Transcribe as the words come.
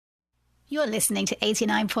You're listening to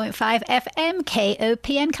 89.5 FM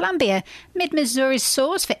KOPN Columbia, Mid-Missouri's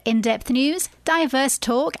source for in-depth news, diverse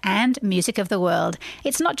talk, and music of the world.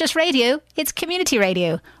 It's not just radio, it's community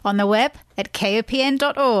radio, on the web at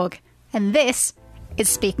kopn.org. And this is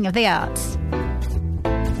Speaking of the Arts.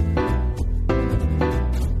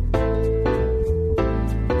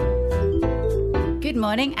 Good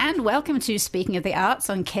morning and welcome to Speaking of the Arts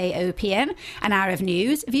on KOPN, an hour of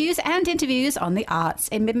news, views and interviews on the arts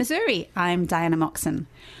in mid-Missouri. I'm Diana Moxon.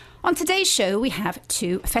 On today's show, we have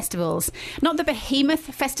two festivals. Not the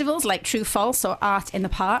behemoth festivals like True False or Art in the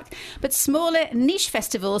Park, but smaller niche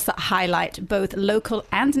festivals that highlight both local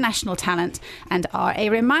and national talent and are a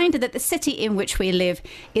reminder that the city in which we live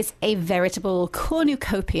is a veritable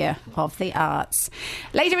cornucopia of the arts.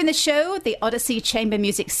 Later in the show, the Odyssey Chamber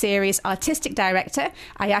Music Series artistic director,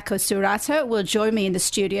 Ayako Tsuruta, will join me in the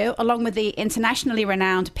studio, along with the internationally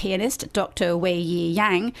renowned pianist, Dr. Wei-Yi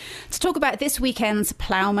to talk about this weekend's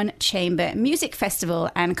Plowman Chamber Music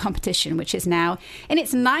Festival and competition, which is now in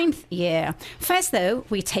its 9th year. First, though,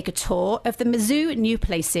 we take a tour of the Mizzou New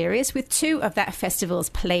Play Series with two of that festival's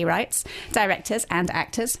playwrights, directors and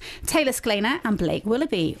actors, Taylor Sklenar and Blake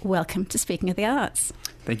Willoughby. Welcome to Speaking of the Arts.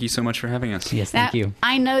 Thank you so much for having us. Yes, thank you.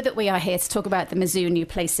 I know that we are here to talk about the Mizzou New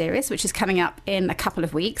Play Series, which is coming up in a couple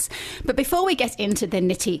of weeks. But before we get into the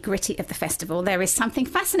nitty-gritty of the festival, there is something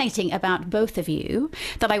fascinating about both of you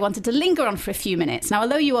that I wanted to linger on for a few minutes. Now,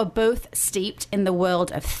 although you are both steeped in the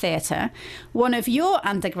world of theatre, one of your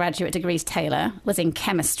undergraduate degrees, Taylor, was in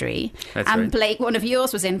chemistry. That's and right. Blake, one of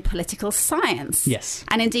yours was in political science. Yes.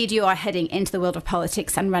 And indeed, you are heading into the world of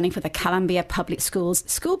politics and running for the Columbia Public Schools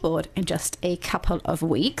School Board in just a couple of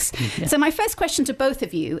weeks. Yeah. So my first question to both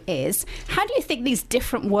of you is, how do you think these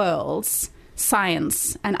different worlds,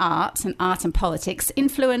 science and art and politics,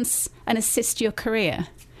 influence and assist your career?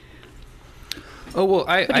 Oh, well,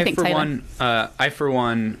 I think, for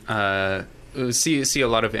one see a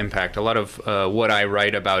lot of impact. A lot of what I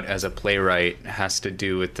write about as a playwright has to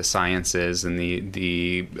do with the sciences and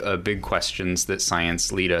the big questions that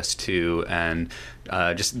science lead us to, and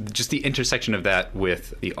just the intersection of that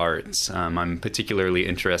with the arts. I'm particularly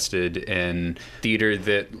interested in theater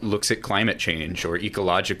that looks at climate change, or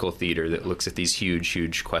ecological theater that looks at these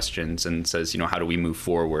huge questions and says, how do we move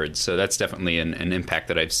forward? So that's definitely an impact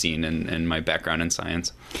that I've seen in my background in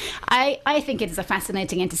science. I think it is a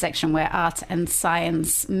fascinating intersection where art and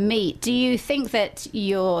science meet. Do you think that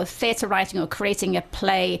your theatre writing or creating a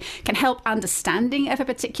play can help understanding of a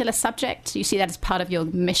particular subject? Do you see that as part of your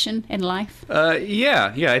mission in life?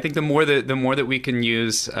 Yeah. I think the more that we can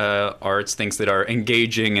use arts, things that are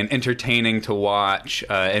engaging and entertaining to watch,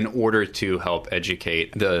 in order to help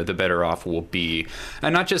educate, the better off we'll be.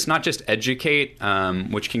 And not just educate,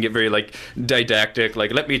 which can get very didactic,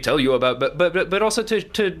 let me tell you about, but also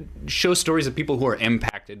to show stories of people who are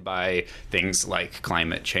impacted by things like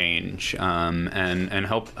climate change, and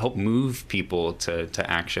help move people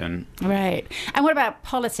to action. Right. And what about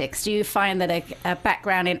politics? Do you find that a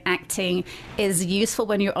background in acting is useful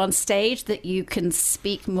when you're on stage, that you can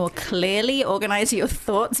speak more clearly, organize your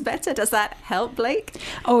thoughts better? Does that help, Blake?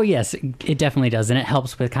 Oh, yes, it definitely does. And it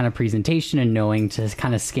helps with kind of presentation and knowing to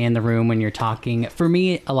kind of scan the room when you're talking. For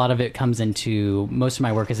me, a lot of it comes into, most of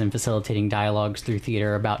my work is in facilitating dialogues through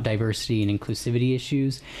theater about diversity and inclusivity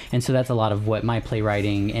issues. And so that's a lot of what my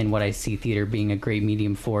playwriting and what I see theater being a great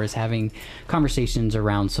medium for, is having conversations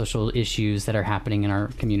around social issues that are happening in our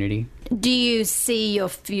community. Do you see your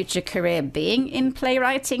future career being in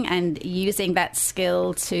playwriting and using that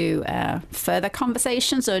skill to further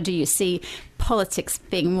conversations, or do you see politics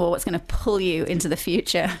being more what's going to pull you into the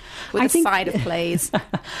future with the side of plays?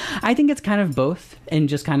 I think it's kind of both, and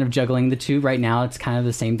just kind of juggling the two. Right now, it's kind of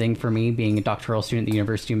the same thing for me. Being a doctoral student at the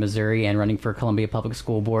University of Missouri and running for Columbia Public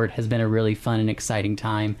School Board has been a really fun and exciting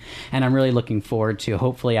time. And I'm really looking forward to,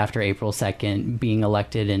 hopefully after April 2nd, being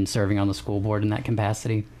elected and serving on the school board in that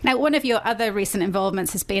capacity. Now, one of your other recent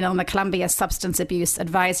involvements has been on the Columbia Substance Abuse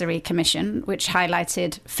Advisory Commission, which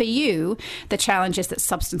highlighted for you the challenges that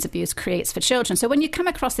substance abuse creates for children. So when you come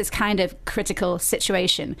across this kind of critical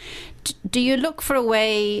situation, do you look for a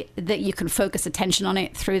way that you can focus attention on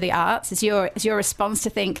it through the arts? Is your response to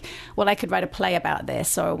think, well, I could write a play about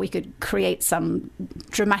this, or we could create some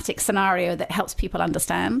dramatic scenario that helps people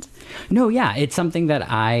understand? No, yeah, it's something that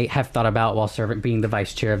I have thought about while being the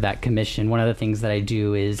vice chair of that commission. One of the things that I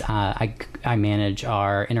do is I manage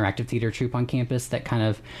our interactive theater troupe on campus that kind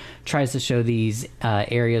of tries to show these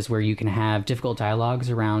areas where you can have difficult dialogues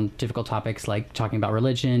around difficult topics like talking about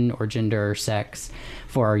religion or gender or sex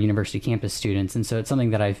for our university campus students. And so it's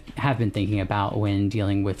something that I have been thinking about when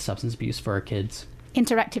dealing with substance abuse for our kids.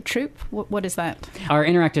 interactive troupe? What is that? Our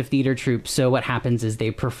interactive theater troupe, so what happens is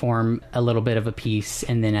they perform a little bit of a piece,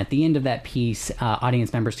 and then at the end of that piece,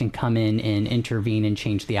 audience members can come in and intervene and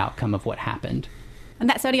change the outcome of what happened. And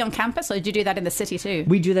that's only on campus, or do you do that in the city too?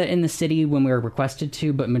 We do that in the city when we're requested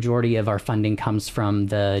to, but majority of our funding comes from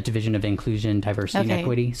the Division of Inclusion, Diversity, and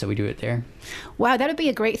Equity, so we do it there. Wow, that would be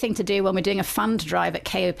a great thing to do when we're doing a fund drive at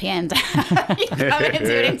KOPN. You come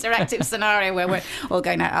into an interactive scenario where we're all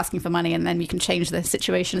going out asking for money, and then you can change the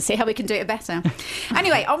situation and see how we can do it better.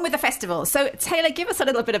 Anyway, on with the festival. So, Taylor, give us a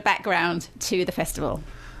little bit of background to the festival.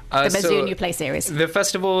 The Mizzou New Play Series. The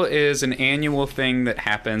festival is an annual thing that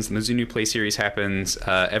happens. The Mizzou New Play Series happens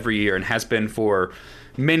every year and has been for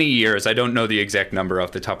many years. I don't know the exact number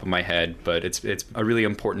off the top of my head, but it's a really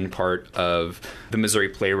important part of the Missouri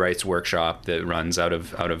Playwrights Workshop that runs out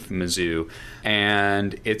of Mizzou.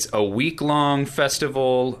 And it's a week-long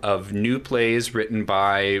festival of new plays written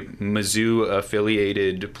by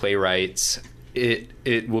Mizzou-affiliated playwrights.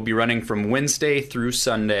 It will be running from Wednesday through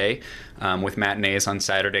Sunday, with matinees on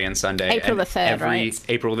Saturday and Sunday. April the 3rd, right?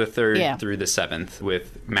 April the 3rd through the 7th,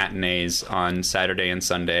 with matinees on Saturday and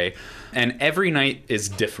Sunday. And every night is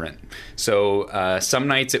different. So some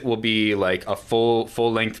nights it will be like a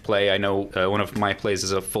full-length play. I know one of my plays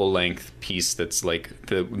is a full-length piece that's like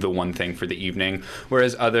the one thing for the evening.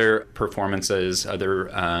 Whereas other performances,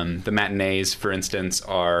 the matinees, for instance,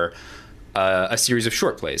 are a series of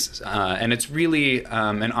short plays. And it's really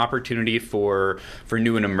an opportunity for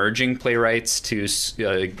new and emerging playwrights to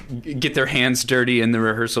get their hands dirty in the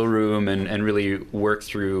rehearsal room and really work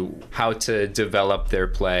through how to develop their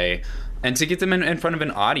play and to get them in front of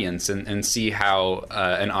an audience and see how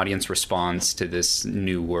an audience responds to this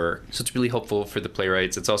new work. So it's really helpful for the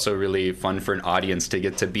playwrights. It's also really fun for an audience to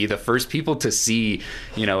get to be the first people to see,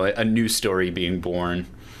 a new story being born.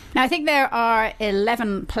 Now, I think there are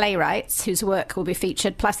 11 playwrights whose work will be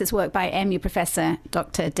featured, plus this work by MU professor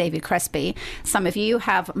Dr. David Crespi. Some of you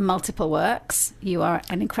have multiple works. You are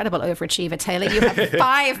an incredible overachiever, Taylor. You have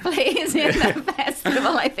 5 plays in the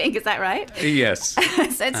festival, I think. Is that right? Yes.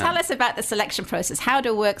 So tell us about the selection process. How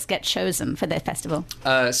do works get chosen for the festival?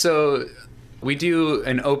 So we do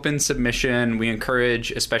an open submission. We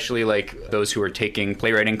encourage, especially like those who are taking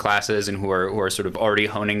playwriting classes and who are sort of already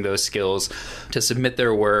honing those skills, to submit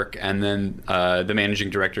their work. And then the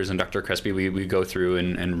managing directors and Dr. Crespi, we go through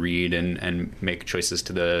and read and make choices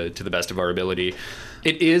to the best of our ability.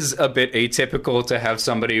 It is a bit atypical to have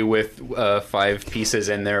somebody with 5 pieces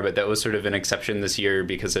in there, but that was sort of an exception this year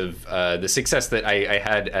because of the success that I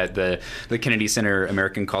had at the Kennedy Center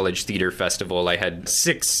American College Theater Festival. I had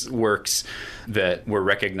 6 works that were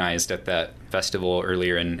recognized at that festival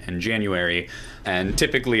earlier in January. And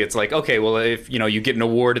typically it's like, okay, well, if you get an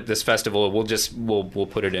award at this festival, we'll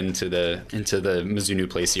put it into the Mizzou New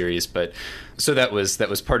Play Series. But so that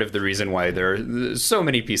was part of the reason why there are so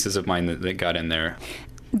many pieces of mine that got in there.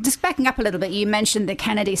 Just backing up a little bit, you mentioned the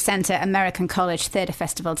Kennedy Center American College Theater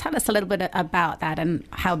Festival. Tell us a little bit about that and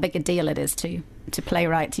how big a deal it is to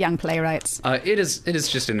playwrights, young playwrights. It is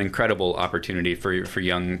just an incredible opportunity for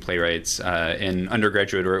young playwrights in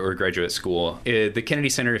undergraduate or graduate school. The Kennedy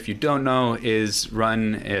Center, if you don't know, is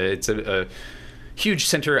run. It's a huge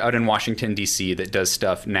center out in Washington, D.C. that does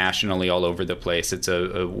stuff nationally all over the place. It's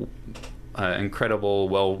a incredible,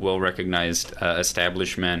 well-recognized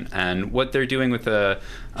establishment. And what they're doing with the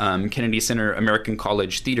Kennedy Center American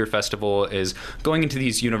College Theater Festival is going into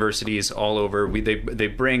these universities all over. They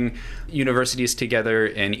bring universities together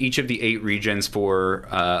in each of the 8 regions for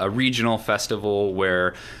a regional festival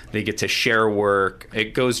where they get to share work.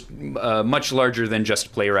 It goes much larger than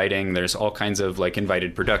just playwriting. There's all kinds of like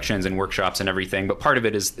invited productions and workshops and everything. But part of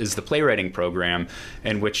it is the playwriting program,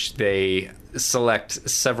 in which they select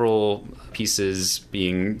several pieces,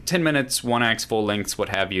 being 10 minutes, 1 act, full lengths, what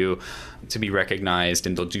have you, to be recognized,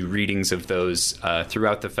 and they'll do readings of those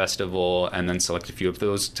throughout the festival, and then select a few of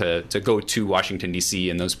those to go to Washington, D.C.,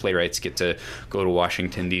 and those playwrights get to go to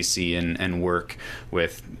Washington, D.C. and work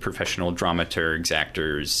with professional dramaturgs,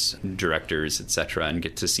 actors, directors, etc., and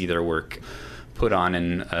get to see their work put on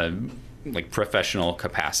in like professional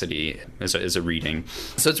capacity as a reading.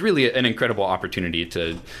 So it's really an incredible opportunity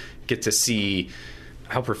to get to see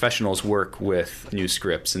how professionals work with new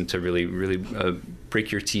scripts and to really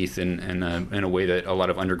break your teeth in a way that a lot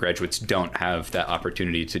of undergraduates don't have that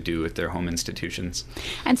opportunity to do at their home institutions.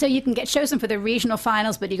 And so you can get chosen for the regional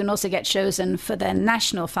finals, but you can also get chosen for the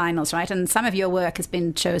national finals, right? And some of your work has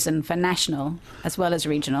been chosen for national as well as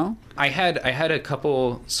regional. I had a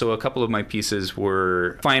couple. So a couple of my pieces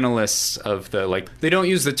were finalists of the, like, they don't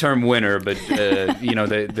use the term winner, but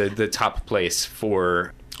the top place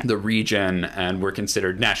for the region and were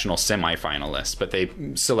considered national semifinalists, but they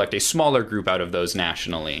select a smaller group out of those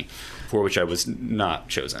nationally, for which I was not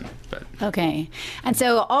chosen. But Okay. And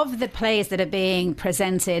so of the plays that are being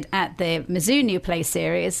presented at the Mizzou New Play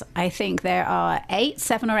Series, I think there are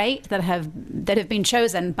 7 or 8 that have been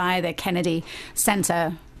chosen by the Kennedy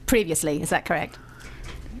Center previously. Is that correct?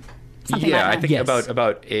 Something like that. I think Yes.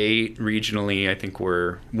 about 8 regionally. I think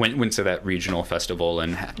went to that regional festival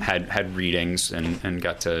and had readings and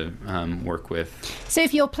got to work with. So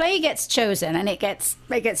if your play gets chosen and it gets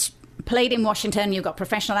played in Washington, you've got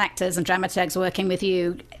professional actors and dramaturgs working with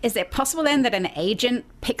you, is it possible then that an agent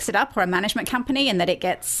picks it up or a management company and that it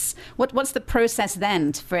gets... What's the process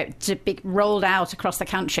then for it to be rolled out across the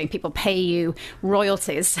country and people pay you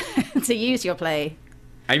royalties to use your play?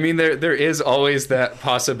 I mean, there is always that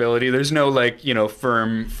possibility. There's no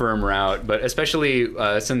firm route, but especially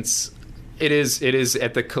since it is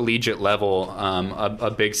at the collegiate level, a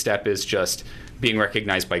big step is just being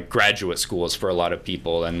recognized by graduate schools for a lot of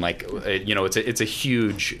people, and it's a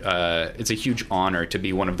huge honor to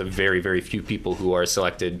be one of the very, very few people who are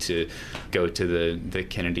selected to go to the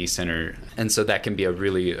Kennedy Center, and so that can be a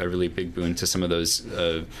really big boon to some of those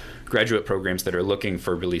graduate programs that are looking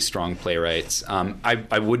for really strong playwrights.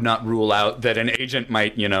 I would not rule out that an agent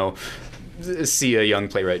might see a young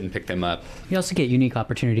playwright and pick them up. You also get unique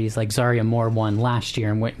opportunities, like Zaria Moore won last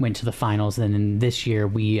year and went to the finals. And then this year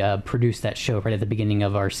we produced that show right at the beginning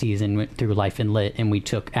of our season, went through Life and Lit, and we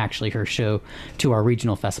took actually her show to our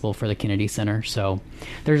regional festival for the Kennedy Center. So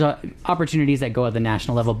there's opportunities that go at the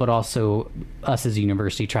national level, but also us as a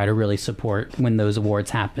university try to really support when those awards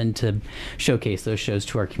happen to showcase those shows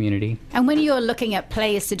to our community. And when you're looking at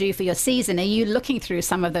plays to do for your season, are you looking through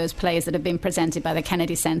some of those plays that have been presented by the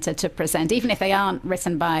Kennedy Center to present, even if they aren't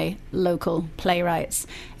written by local playwrights?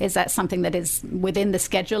 Is that something that is within the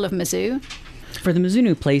schedule of Mizzou? For the Mizzou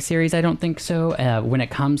New Play Series, I don't think so. When it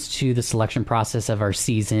comes to the selection process of our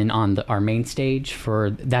season on our main stage,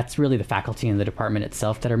 that's really the faculty and the department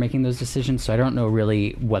itself that are making those decisions. So I don't know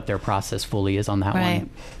really what their process fully is on that one.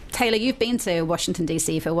 Taylor, you've been to Washington,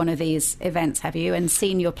 D.C. for one of these events, have you, and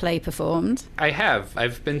seen your play performed? I have.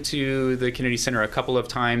 I've been to the Kennedy Center a couple of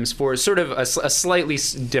times for sort of a slightly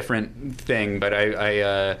different thing, but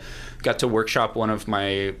I got to workshop one of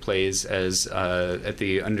my plays at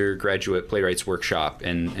the undergraduate playwrights workshop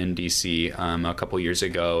in D.C. A couple years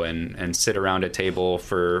ago and sit around a table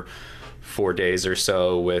for 4 days or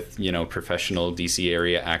so with professional DC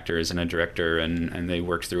area actors and a director, and they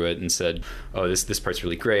worked through it and said, oh, this part's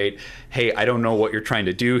really great, hey, I don't know what you're trying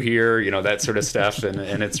to do here, that sort of stuff,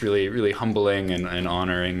 and it's really humbling and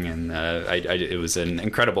honoring, and it was an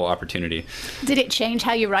incredible opportunity. Did it change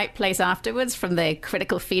how you write plays afterwards from the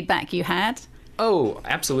critical feedback you had? Oh,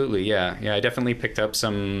 absolutely, yeah. I definitely picked up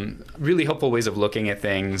some really helpful ways of looking at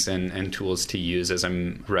things and tools to use as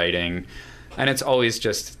I'm writing, and it's always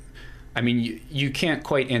just, I mean, you can't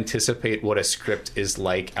quite anticipate what a script is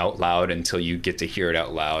like out loud until you get to hear it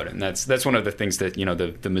out loud, and that's one of the things that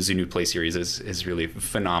the Mizzou New Play Series is really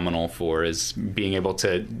phenomenal for, is being able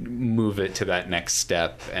to move it to that next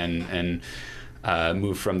step and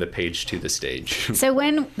move from the page to the stage. So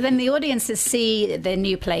when the audiences see the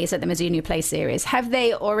new plays at the Mizzou New Play Series, have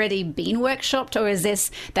they already been workshopped, or is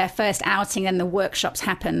this their first outing and the workshops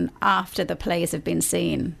happen after the plays have been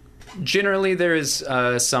seen? Generally, there is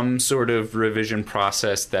some sort of revision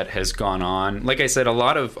process that has gone on. Like I said, a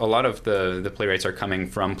lot of the playwrights are coming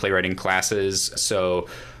from playwriting classes, so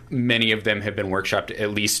many of them have been workshopped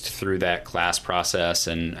at least through that class process,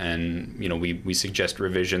 and we suggest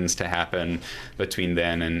revisions to happen between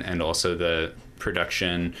then and also the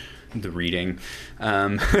production, the reading.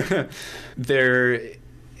 There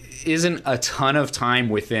isn't a ton of time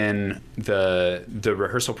within the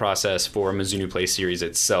rehearsal process for Mizzou New Play Series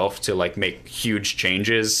itself to make huge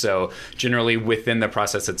changes. So generally within the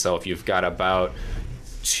process itself, you've got about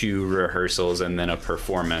 2 rehearsals and then a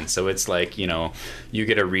performance. So it's you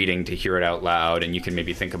get a reading to hear it out loud, and you can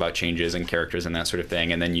maybe think about changes and characters and that sort of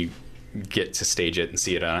thing, and then you get to stage it and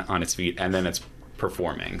see it on its feet, and then it's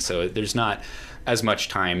performing. So there's not as much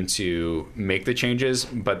time to make the changes,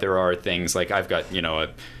 but there are things like I've got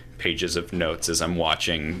pages of notes as I'm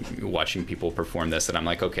watching people perform this, and I'm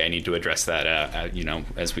like, okay, I need to address that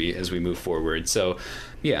as we move forward. So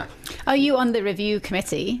yeah. Are you on the review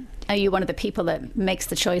committee? Are you one of the people that makes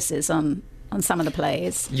the choices on some of the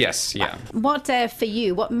plays? Yes, yeah. What for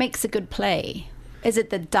you, what makes a good play? Is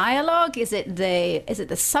it the dialogue? Is it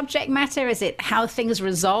the subject matter? Is it how things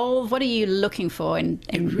resolve? What are you looking for in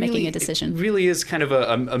making a decision? It really is kind of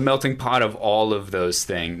a melting pot of all of those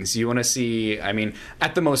things. You want to see, I mean,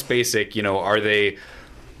 at the most basic,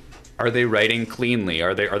 are Are they writing cleanly?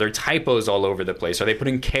 Are there typos all over the place? Are they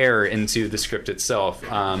putting care into the script itself?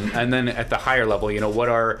 And then at the higher level, what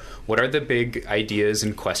are the big ideas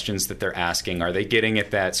and questions that they're asking? Are they getting at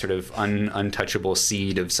that sort of untouchable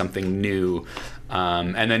seed of something new?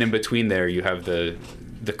 And then in between there, you have the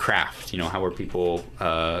craft. How are people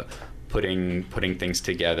putting things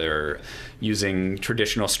together, using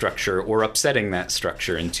traditional structure or upsetting that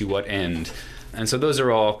structure, and to what end? And so those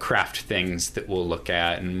are all craft things that we'll look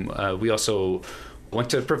at. And we also want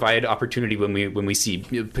to provide opportunity when we see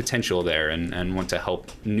potential there, and want to help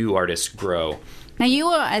new artists grow. Now, you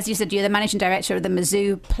are, as you said, you're the managing director of the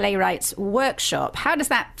Mizzou Playwrights Workshop. How does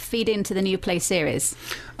that feed into the New Play Series?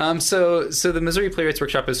 So the Missouri Playwrights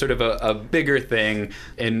Workshop is sort of a bigger thing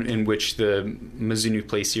in which the Mizzou New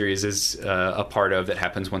Play Series is a part of, that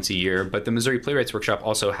happens once a year. But the Missouri Playwrights Workshop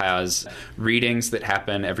also has readings that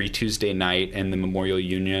happen every Tuesday night in the Memorial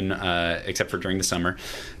Union, except for during the summer,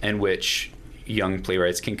 in which young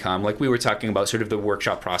playwrights can come. Like we were talking about, sort of the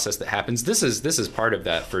workshop process that happens. This is part of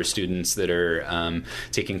that for students that are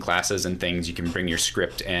taking classes and things. You can bring your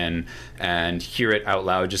script in and hear it out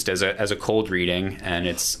loud, just as a cold reading, and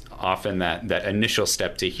it's often that initial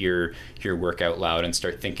step to hear your work out loud and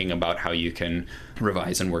start thinking about how you can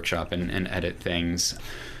revise and workshop and edit things.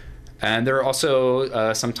 And there are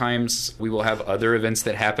also sometimes we will have other events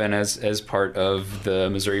that happen as part of the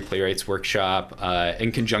Missouri Playwrights Workshop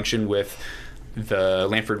in conjunction with the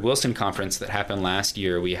Lanford Wilson conference that happened last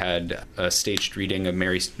year. We had a staged reading of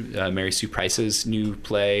Mary Sue Price's new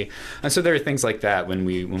play, and so there are things like that. When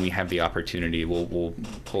we have the opportunity, we'll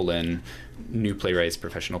pull in new playwrights,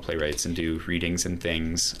 professional playwrights, and do readings and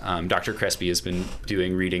things. Dr. Crespi has been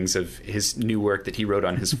doing readings of his new work that he wrote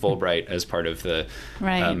on his Fulbright as part of the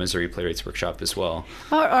Missouri Playwrights Workshop as well.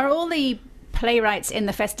 Are all the playwrights in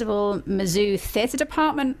the festival Mizzou theatre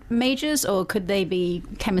department majors, or could they be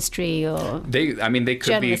chemistry or they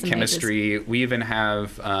could be chemistry majors? We even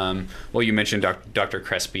have you mentioned Dr.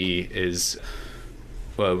 Crespi is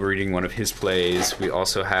we're reading one of his plays. We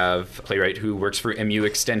also have a playwright who works for MU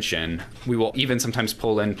Extension. We will even sometimes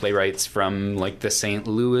pull in playwrights from like the St.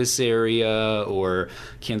 Louis area or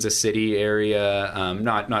Kansas City area.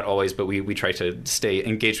 Not always, but we try to stay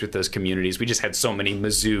engaged with those communities. We just had so many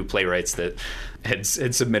Mizzou playwrights that had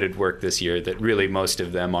submitted work this year that really most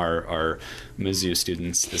of them are Mizzou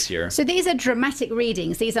students this year. So these are dramatic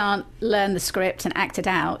readings. These aren't learn the script and act it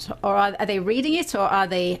out, or are they reading it, or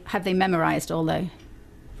have they memorized all the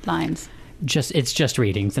lines? It's just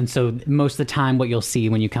readings. And so most of the time what you'll see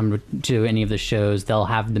when you come to any of the shows, they'll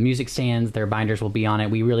have the music stands, their binders will be on it.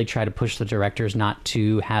 We really try to push the directors not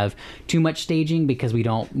to have too much staging, because we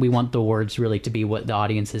want the words really to be what the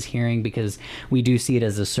audience is hearing, because we do see it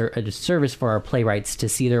as a service for our playwrights to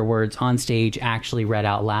see their words on stage actually read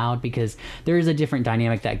out loud, because there is a different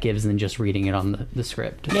dynamic that gives than just reading it on the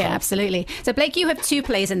script. Yeah, absolutely. So Blake, you have 2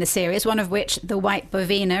 plays in the series, one of which, The White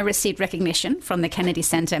Bovina, received recognition from the Kennedy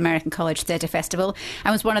Center American College Theatre Festival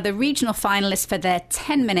and was one of the regional finalists for their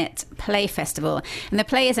 10-minute play festival. And the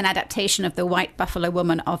play is an adaptation of The White Buffalo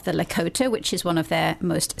Woman of the Lakota, which is one of their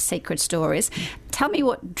most sacred stories. Tell me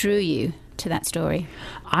what drew you to that story.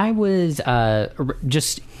 I was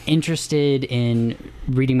just interested in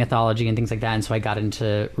reading mythology and things like that, and so I got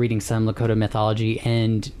into reading some Lakota mythology.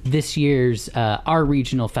 And this year's our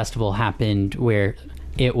regional festival happened where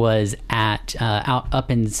it was at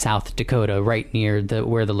up in South Dakota, right near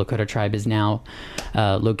where the Lakota tribe is now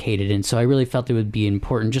located. And so I really felt it would be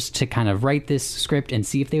important just to kind of write this script and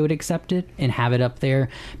see if they would accept it and have it up there,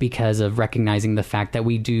 because of recognizing the fact that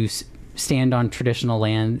we do stand on traditional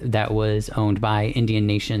land that was owned by Indian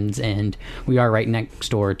nations, and we are right next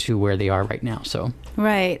door to where they are right now. So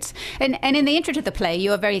right. And in the intro to the play,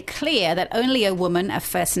 you are very clear that only a woman of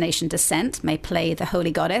First Nation descent may play the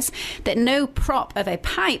holy goddess, that no prop of a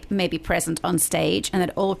pipe may be present on stage, and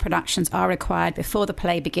that all productions are required before the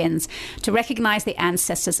play begins to recognize the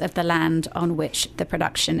ancestors of the land on which the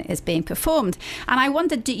production is being performed. And I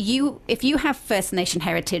wondered, if you have First Nation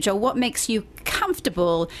heritage, or what makes you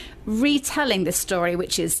comfortable retelling this story,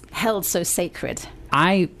 which is held so sacred?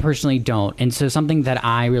 I personally don't. And so something that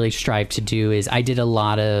I really strive to do is I did a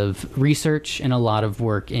lot of research and a lot of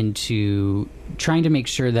work into trying to make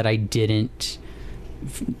sure that I didn't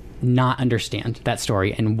not understand that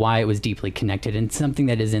story and why it was deeply connected. And something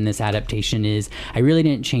that is in this adaptation is I really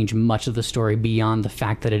didn't change much of the story beyond the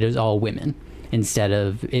fact that it is all women. instead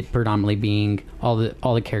of it predominantly being all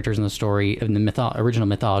the characters in the story in the original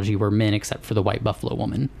mythology were men except for the white buffalo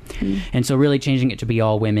woman. And so really changing it to be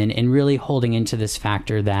all women and really holding into this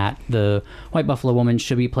factor that the white buffalo woman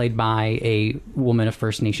should be played by a woman of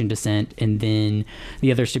First Nation descent. And then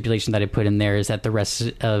the other stipulation that I put in there is that the rest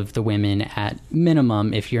of the women, at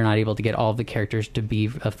minimum, if you're not able to get all of the characters to be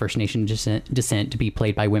of First Nation descent, to be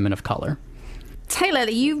played by women of color. Taylor,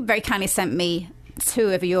 you very kindly sent me 2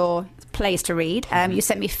 of your plays to read. You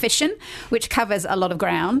sent me Fission, which covers a lot of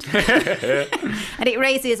ground. And it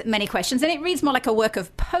raises many questions. And it reads more like a work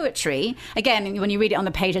of poetry. Again, when you read it on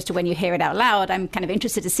the page as to when you hear it out loud, I'm kind of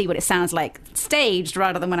interested to see what it sounds like staged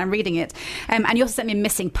rather than when I'm reading it. And you also sent me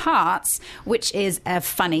Missing Parts, which is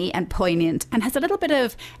funny and poignant and has a little bit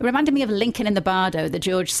of, it reminded me of Lincoln in the Bardo, the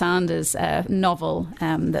George Sanders novel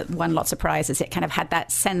that won lots of prizes. It kind of had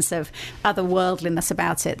that sense of otherworldliness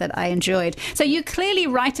about it that I enjoyed. So you clearly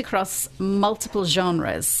write across multiple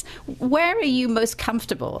genres. Where are you most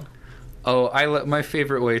comfortable? Oh, my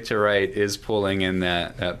favorite way to write is pulling in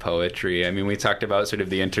that poetry. I mean, we talked about sort of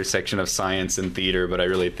the intersection of science and theater, but I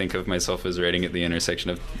really think of myself as writing at the intersection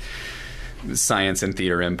of science and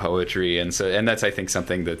theater and poetry, and that's, I think,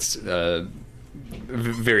 something that's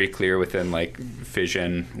very clear within like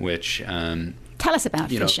Fission, which tell us about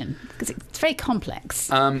Fission, because it's very complex.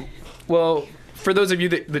 Well, for those of you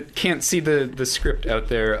that can't see the script out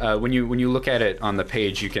there, when you look at it on the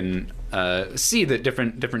page, you can see that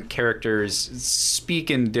different characters speak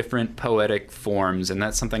in different poetic forms, and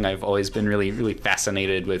that's something I've always been really, really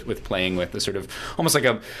fascinated with playing with, the sort of almost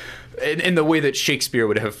like in the way that Shakespeare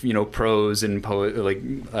would have, prose and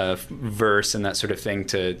verse and that sort of thing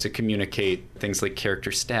to communicate things like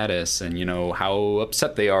character status and how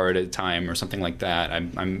upset they are at a time or something like that.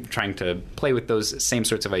 I'm trying to play with those same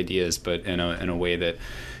sorts of ideas, but in a way that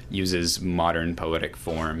uses modern poetic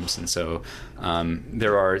forms. And so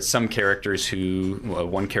there are some characters who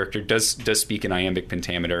one character does speak in iambic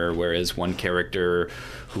pentameter, whereas one character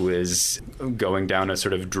who is going down a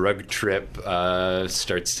sort of drug trip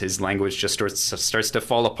his language just starts to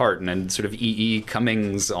fall apart in a sort of E.E.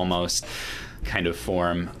 Cummings almost kind of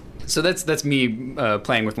form. So that's me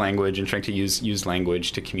playing with language and trying to use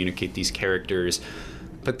language to communicate these characters.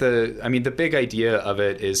 But the big idea of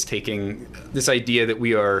it is taking this idea that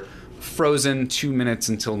we are frozen 2 minutes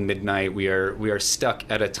until midnight. We are stuck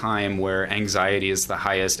at a time where anxiety is the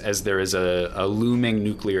highest, as there is a looming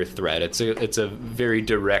nuclear threat. It's a very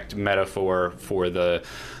direct metaphor for the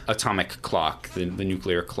atomic clock, the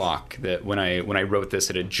nuclear clock. That when I wrote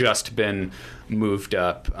this, it had just been moved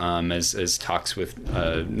up as talks with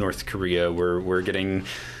North Korea were getting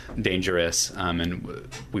dangerous, and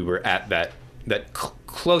we were at that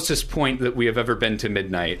closest point that we have ever been to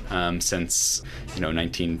midnight since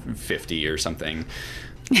 1950 or something.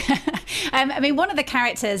 One of the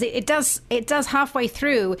characters, it does halfway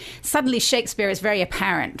through, suddenly Shakespeare is very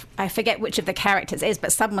apparent. I forget which of the characters is,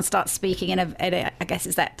 but someone starts speaking in a I guess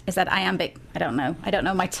is that iambic? I don't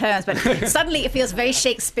know my terms, but suddenly it feels very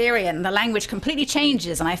Shakespearean. The language completely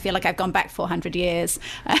changes, and I feel like I've gone back 400 years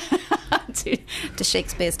to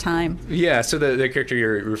Shakespeare's time. Yeah, so the character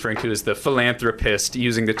you're referring to is the philanthropist,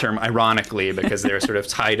 using the term ironically because they're sort of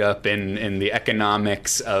tied up in the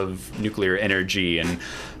economics of nuclear energy. And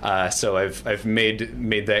so I've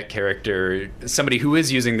made that character somebody who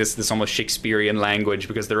is using this almost Shakespearean language,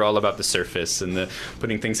 because they're all about the surface and the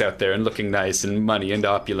putting things out there and looking nice and money and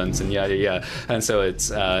opulence and yada. And so it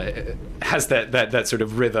has that sort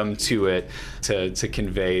of rhythm to it to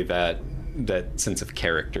convey that sense of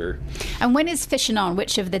character. And when is Fission on?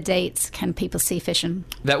 Which of the dates can people see Fission?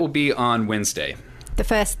 That will be on Wednesday. The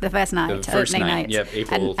first night, opening night. Yep,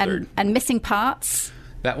 April 3rd. And Missing Parts?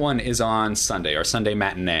 That one is on Sunday, our Sunday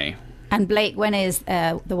matinee. And Blake, when is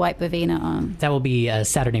The White Bavina on? That will be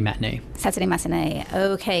Saturday matinee. Saturday matinee.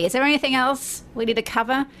 Okay. Is there anything else we need to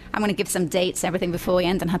cover? I'm going to give some dates, everything before we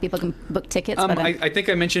end, and how people can book tickets. I think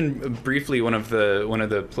I mentioned briefly one of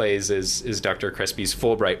the plays is Dr. Crespi's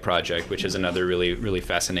Fulbright Project, which is another really, really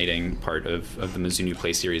fascinating part of the Mizzou New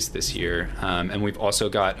Play Series this year. And we've also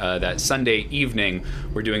got that Sunday evening,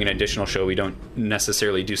 we're doing an additional show. We don't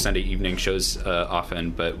necessarily do Sunday evening shows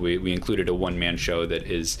often, but we included a one-man show that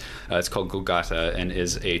is... it's called Golgotha, and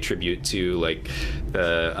is a tribute to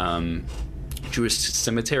the Jewish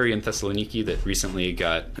cemetery in Thessaloniki that recently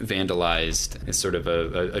got vandalized. It's sort of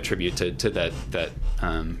a tribute to that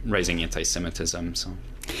rising anti-Semitism. So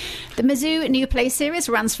The Mizzou New Play Series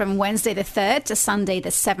runs from Wednesday the 3rd to Sunday the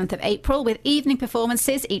 7th of April, with evening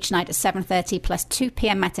performances each night at 7:30 plus 2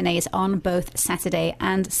 p.m. matinees on both Saturday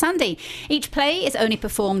and Sunday. Each play is only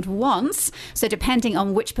performed once, so depending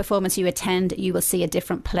on which performance you attend, you will see a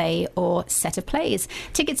different play or set of plays.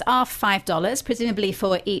 Tickets are $5, presumably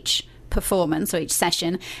for each performance or each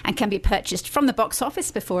session, and can be purchased from the box office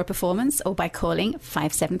before a performance or by calling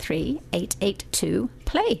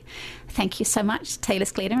 573-882-PLAY. Thank you so much, Taylor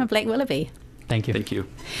Sklenar and Blake Willoughby. Thank you. Thank you.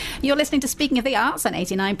 You're listening to Speaking of the Arts on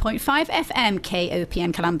 89.5 FM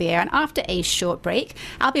KOPN Columbia, and after a short break,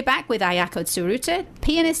 I'll be back with Ayako Tsuruta,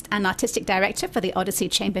 pianist and artistic director for the Odyssey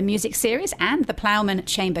Chamber Music Series and the Plowman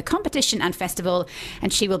Chamber Competition and Festival,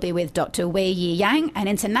 and she will be with Dr. Wei-Yi Yang, an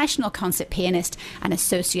international concert pianist and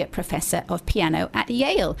associate professor of piano at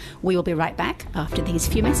Yale. We will be right back after these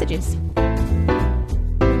few messages.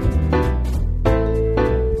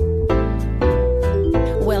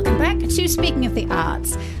 Welcome back to Speaking of the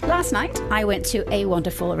Arts. Last night, I went to a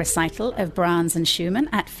wonderful recital of Brahms and Schumann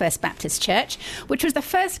at First Baptist Church, which was the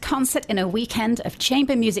first concert in a weekend of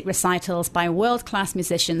chamber music recitals by world-class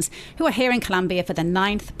musicians who are here in Columbia for the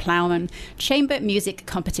 9th Plowman Chamber Music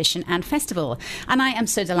Competition and Festival. And I am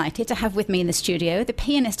so delighted to have with me in the studio the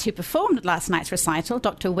pianist who performed last night's recital,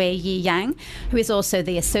 Dr. Wei-Yi Yang, who is also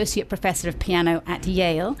the Associate Professor of Piano at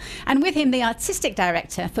Yale, and with him the Artistic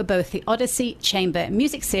Director for both the Odyssey Chamber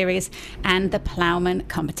Music Series and the Plowman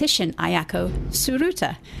Competition, Ayako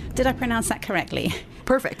Tsuruta. Did I pronounce that correctly?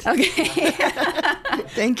 Perfect. Okay.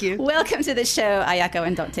 Thank you. Welcome to the show, Ayako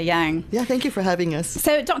and Dr. Yang. Yeah, thank you for having us.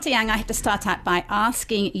 So, Dr. Yang, I have to start out by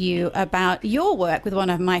asking you about your work with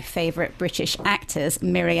one of my favourite British actors,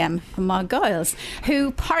 Miriam Margolyes,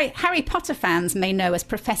 who Harry Potter fans may know as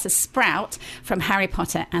Professor Sprout from Harry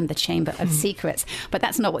Potter and the Chamber of Secrets. But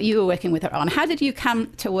that's not what you were working with her on. How did you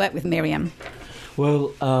come to work with Miriam?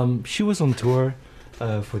 Well, she was on tour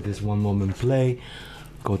for this one-woman play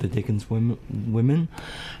called The Dickens Women,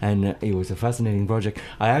 and it was a fascinating project.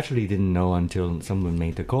 I actually didn't know until someone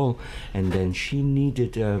made the call, and then she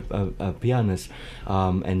needed a pianist,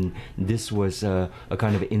 and this was a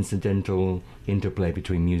kind of incidental interplay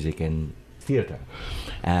between music and theater,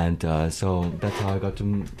 and so that's how I got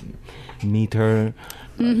to meet her.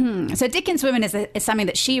 Mm-hmm. So Dickens Women is something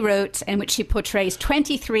that she wrote in which she portrays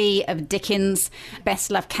 23 of Dickens'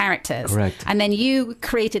 best-loved characters. Correct. And then you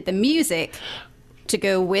created the music to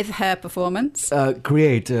go with her performance? I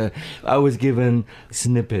was given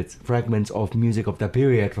snippets, fragments of music of that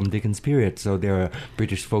period, from Dickens' period. So there are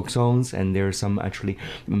British folk songs, and there are some actually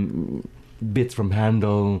bits from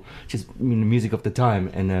Handel, just music of the time,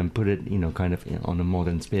 and then put it, kind of on a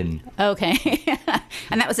modern spin. Okay.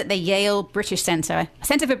 And that was at the Yale British Centre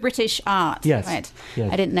for British Art. Yes. Right.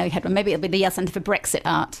 Yes. I didn't know you had one. Maybe it'll be the Yale Centre for Brexit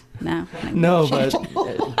Art. No, but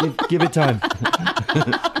give it time.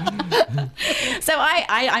 So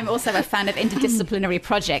I'm also a fan of interdisciplinary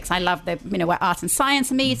projects. I love where art and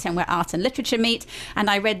science meet and where art and literature meet. And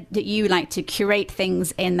I read that you like to curate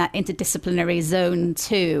things in that interdisciplinary zone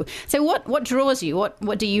too. So what draws you?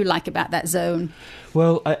 What do you like about that zone?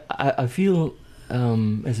 Well, I feel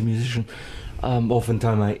as a musician,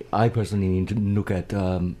 oftentimes I personally need to look at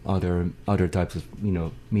other types of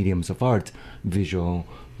mediums of art, visual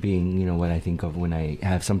being what I think of when I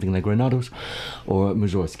have something like Granados or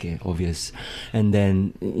Mussorgsky, obvious. And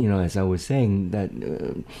then as I was saying, that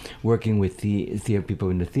working with the people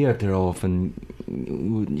in the theater often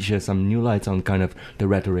would share some new lights on kind of the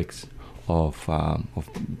rhetorics of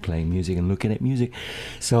playing music and looking at music.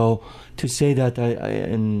 So to say that,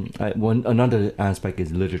 another aspect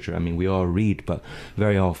is literature. I mean, we all read, but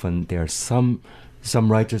very often there are some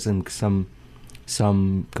writers and some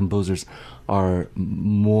composers are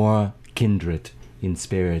more kindred in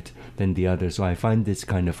spirit than the others. So I find this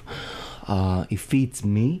kind of it feeds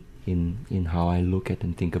me in how I look at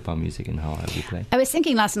and think about music and how I will play. I was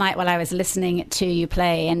thinking last night while I was listening to you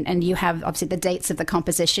play, and you have obviously the dates of the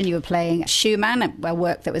composition. You were playing Schumann, a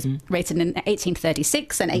work that was written in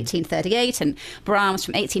 1836 and 1838, and Brahms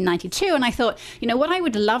from 1892. And I thought, what I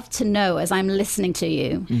would love to know as I'm listening to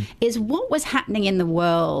you is what was happening in the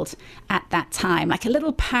world at that time, like a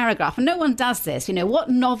little paragraph. And no one does this. What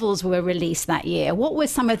novels were released that year? What were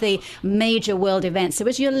some of the major world events? So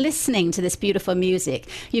as you're listening to this beautiful music,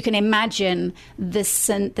 you can imagine the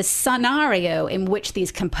scenario in which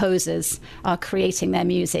these composers are creating their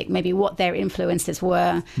music, maybe what their influences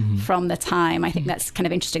were from the time. I think that's kind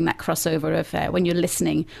of interesting, that crossover of when you're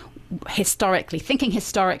listening, thinking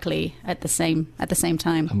historically at the same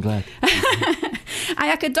time. I'm glad.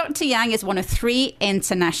 Ayako, Dr. Yang is one of 3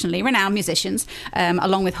 internationally renowned musicians,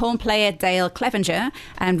 along with horn player Dale Clevenger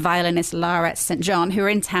and violinist Lara St. John, who are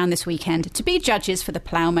in town this weekend to be judges for the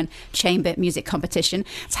Plowman Chamber Music Competition.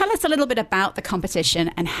 Tell us a little bit about the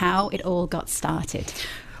competition and how it all got started.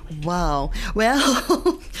 Wow.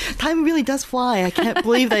 Well, time really does fly. I can't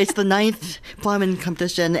believe that it's the 9th Plowman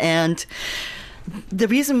competition. And the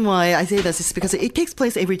reason why I say this is because it takes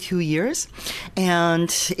place every 2 years. And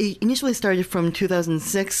it initially started from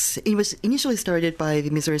 2006. It was initially started by the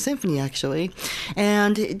Missouri Symphony, actually.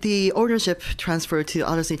 And the ownership transferred to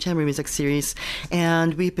Odyssey Chamber Music Series.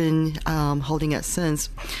 And we've been holding it since.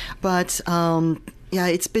 But yeah,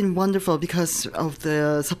 it's been wonderful because of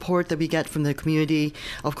the support that we get from the community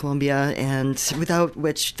of Columbia, and without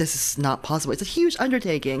which this is not possible. It's a huge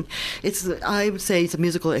undertaking. I would say it's a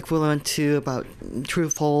musical equivalent to about True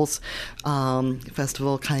Falls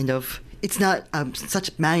Festival, kind of. It's not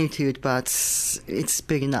such magnitude, but it's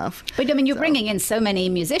big enough. But I mean, you're bringing in so many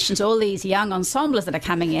musicians, all these young ensembles that are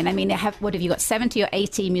coming in. I mean, what have you got, 70 or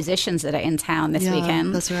 80 musicians that are in town this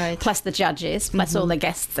weekend? That's right. Plus the judges, plus all the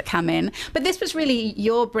guests that come in. But this was really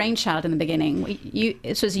your brainchild in the beginning.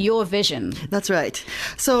 This was your vision. That's right.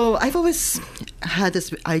 So I've always had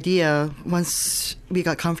this idea, once we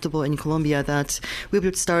got comfortable in Columbia, that we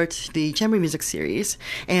would start the Chamber Music Series,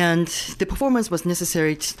 and the performance was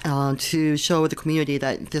necessary to show the community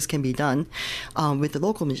that this can be done with the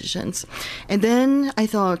local musicians. And then I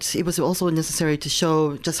thought it was also necessary to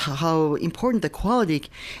show just how important the quality,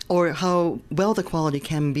 or how well the quality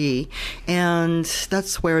can be, and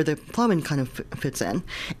that's where the Plowman kind of fits in.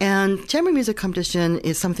 And Chamber Music Competition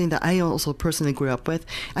is something that I also personally grew up with.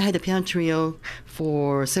 I had a piano trio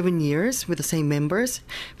for 7 years with the same members,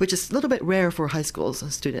 which is a little bit rare for high school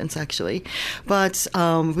students, actually. But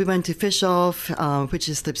we went to Fish Off, which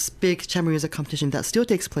is this big chamber music competition that still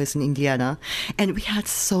takes place in Indiana, and we had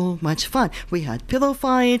so much fun. We had pillow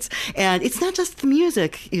fights, and it's not just the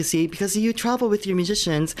music, you see, because you travel with your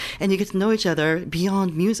musicians and you get to know each other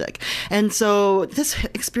beyond music. And so this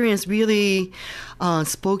experience really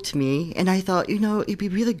spoke to me, and I thought, it'd be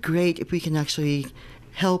really great if we can actually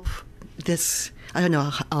help this,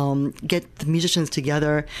 get the musicians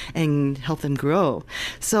together and help them grow.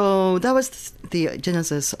 So that was the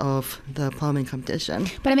genesis of the Plowman competition.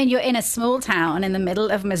 But I mean, you're in a small town in the middle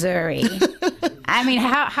of Missouri. I mean,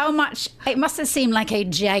 how much, it must have seemed like a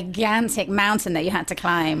gigantic mountain that you had to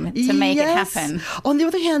climb to make it happen. On the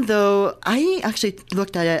other hand, though, I actually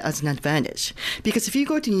looked at it as an advantage, because if you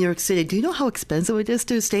go to New York City, do you know how expensive it is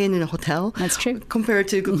to stay in a hotel? That's true. Compared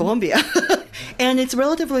to Columbia. And it's a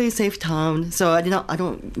relatively safe town, so I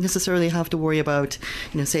don't necessarily have to worry about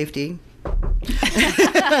safety.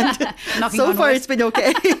 So far, it's been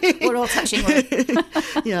okay. We're all touching wood.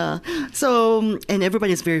 Yeah. So, and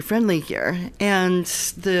everybody's very friendly here. And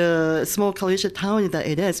the small collegiate town that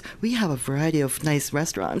it is, we have a variety of nice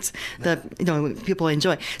restaurants that people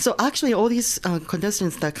enjoy. So actually, all these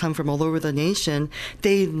contestants that come from all over the nation,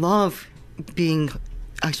 they love being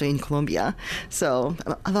actually in Columbia. So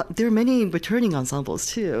there are many returning ensembles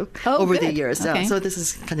too over the years. Okay. So this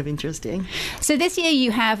is kind of interesting. So this year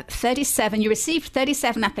you have 37, you received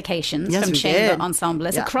 37 applications from chamber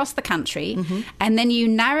ensembles across the country. And then you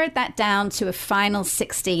narrowed that down to a final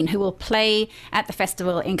 16 who will play at the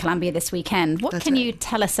festival in Columbia this weekend. What can you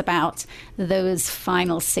tell us about those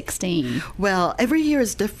final 16? Well, every year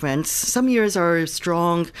is different. Some years are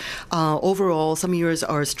strong overall. Some years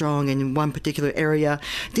are strong in one particular area.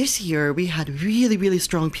 This year, we had really, really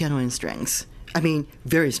strong piano and strings. I mean,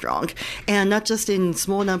 very strong. And not just in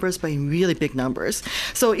small numbers, but in really big numbers.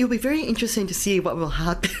 So it'll be very interesting to see what will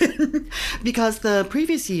happen. Because the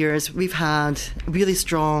previous years, we've had really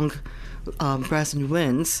strong brass and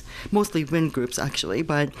winds, mostly wind groups, actually.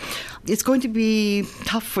 But it's going to be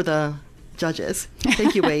tough for the judges.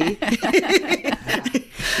 Thank you, Wei-Yi.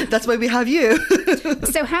 That's why we have you.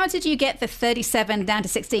 So how did you get the 37 down to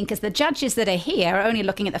 16? Because the judges that are here are only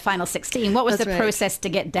looking at the final 16. What was the process to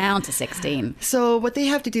get down to 16? So what they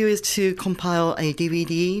have to do is to compile a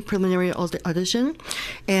DVD preliminary audition,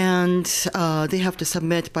 and they have to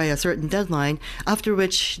submit by a certain deadline, after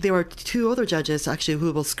which there are 2 other judges actually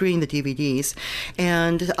who will screen the DVDs.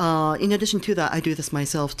 And in addition to that, I do this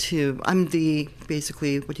myself too. I'm the,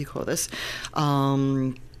 basically, what do you call this?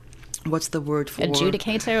 What's the word for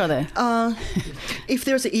adjudicator, or the if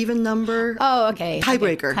there's an even number? Oh, okay.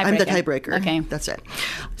 Tiebreaker. Okay. I'm the tiebreaker. Okay, that's it.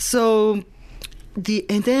 So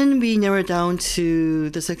and then we narrow it down to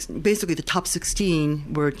basically the top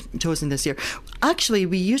 16 were chosen this year. Actually,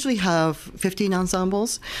 we usually have 15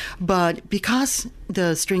 ensembles, but because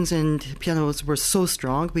the strings and pianos were so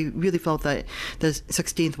strong, we really felt that the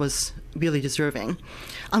 16th was really deserving.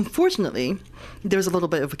 Unfortunately, there's a little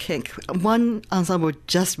bit of a kink. One ensemble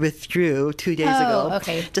just withdrew 2 days ago.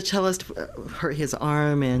 Okay. The cellist hurt his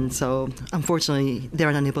arm, and so unfortunately, they're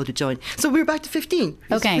unable to join. So we're back to 15,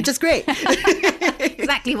 which is great.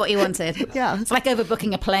 Exactly what you wanted. Yeah. It's like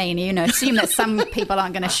overbooking a plane. Assume that some people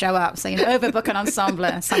aren't going to show up. So, overbook an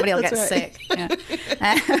ensemble, somebody will get sick. Yeah.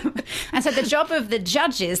 And so the job of the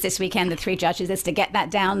judges this weekend, the 3 judges, is to get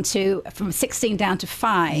that down from 16 down to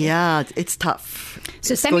 5. Yeah, it's tough.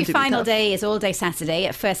 So semi-final day is all day Saturday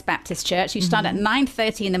at First Baptist Church. You start at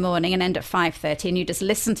 9:30 in the morning and end at 5:30, and you just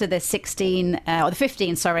listen to the 15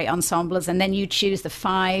 ensembles, and then you choose the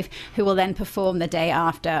 5 who will then perform the day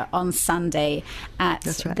after on Sunday at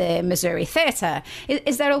the Missouri Theater.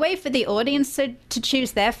 Is there a way for the audience to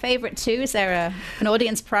choose their favorite too? Is there an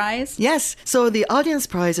audience prize? Yes. So the audience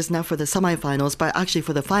prize is not for the semifinals, but actually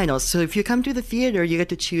for the finals. So if you come to the theater, you get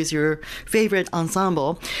to choose your favorite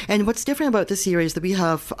ensemble. And what's different about this year is that we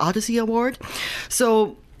have Odyssey Award.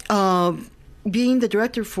 So being the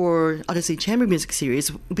director for Odyssey Chamber Music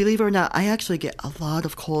Series, believe it or not, I actually get a lot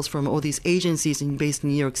of calls from all these agencies based in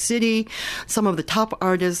New York City. Some of the top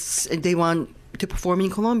artists, they want to perform in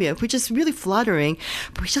Colombia, which is really flattering,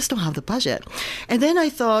 but we just don't have the budget. And then I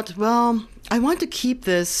thought, well, I want to keep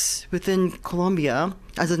this within Colombia,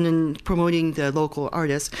 as in promoting the local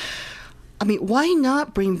artists. I mean, why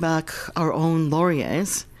not bring back our own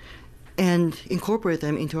laureates and incorporate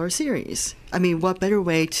them into our series? I mean, what better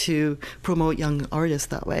way to promote young artists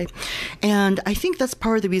that way? And I think that's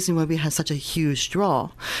part of the reason why we had such a huge draw.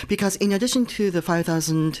 Because in addition to the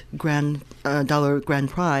 $5,000 grand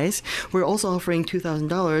prize, we're also offering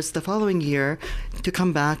 $2,000 the following year to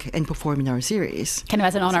come back and perform in our series. Kind of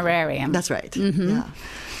as an honorarium. That's right. Mm-hmm. Yeah.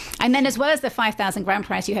 And then as well as the $5,000 grand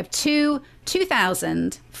prize, you have two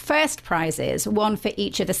 2,000 first prizes, one for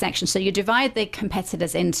each of the sections. So you divide the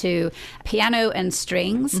competitors into piano and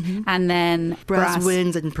strings, and then brass,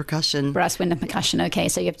 wind, and percussion. Brass, wind, and percussion. Okay,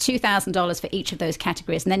 so you have $2,000 for each of those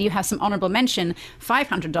categories. And then you have some honorable mention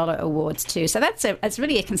 $500 awards too. So that's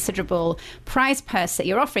really a considerable prize purse that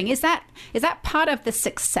you're offering. Is that part of the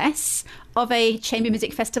success of a chamber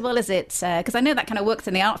music festival? Is it, because I know that kind of works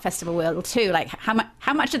in the art festival world too, like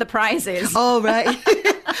how much are the prizes? Oh, right.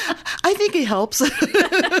 I think it helps.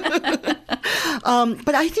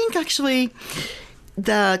 But I think actually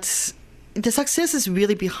that the success is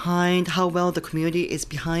really behind how well the community is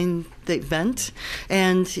behind the event.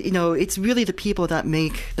 And, you know, it's really the people that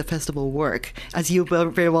make the festival work, as you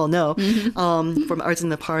very well know, from Arts in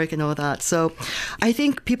the Park and all that. So I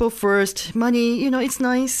think people first, money, you know, it's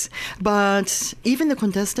nice. But even the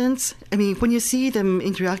contestants, I mean, when you see them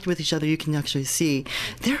interact with each other, you can actually see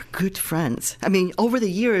they're good friends. I mean, over the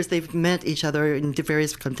years, they've met each other in the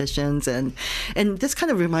various competitions. And this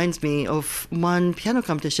kind of reminds me of one piano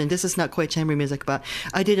competition. This is not quite chamber music, but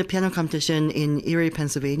I did a piano competition in Erie,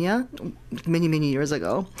 Pennsylvania, many, many years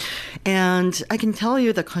ago. And I can tell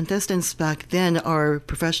you the contestants back then are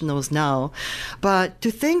professionals now. But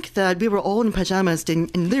to think that we were all in pajamas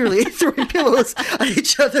and literally throwing pillows at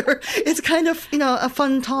each other, it's kind of, you know, a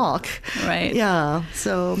fun talk. Right. Yeah.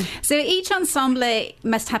 So each ensemble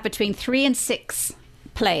must have between 3 and 6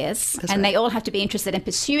 players, and they all have to be interested in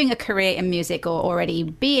pursuing a career in music or already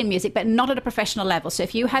be in music, but not at a professional level. So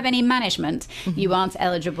if you have any management, you aren't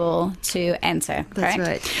eligible to enter. That's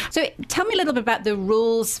correct? right. So tell me a little bit about the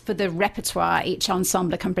rules for the repertoire each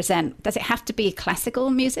ensemble can present. Does it have to be classical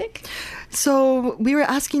music? So we were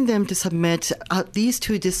asking them to submit these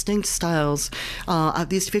two distinct styles,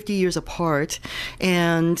 at least 50 years apart.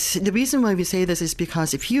 And the reason why we say this is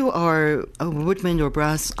because if you are a woodwind or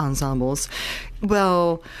brass ensembles,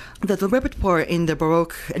 well, the repertoire in the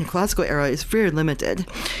Baroque and classical era is very limited.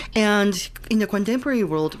 And in the contemporary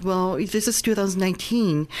world, well, this is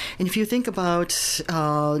 2019. And if you think about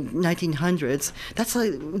 1900s, that's a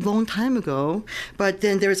long time ago. But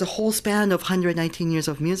then there's a whole span of 119 years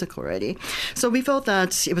of music already. So we felt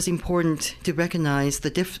that it was important to recognize the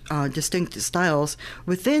distinct styles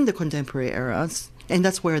within the contemporary eras. And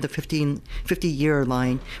that's where the 50-year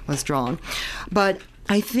line was drawn. But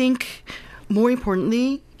I think more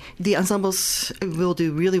importantly, the ensembles will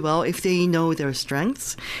do really well if they know their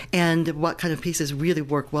strengths and what kind of pieces really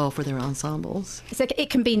work well for their ensembles. So it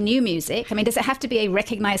can be new music. I mean, does it have to be a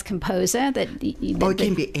recognized composer? It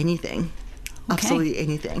can be anything. Okay. Absolutely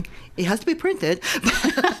anything. It has to be printed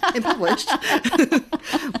and published.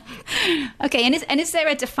 Okay, and is there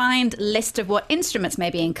a defined list of what instruments may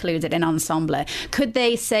be included in ensemble? Could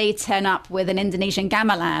they, say, turn up with an Indonesian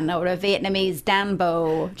gamelan or a Vietnamese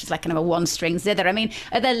danbo, which is like kind of a one-string zither? I mean,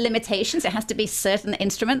 are there limitations? It has to be certain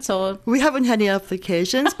instruments, or...? We haven't had any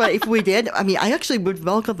applications, but if we did, I mean, I actually would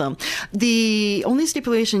welcome them. The only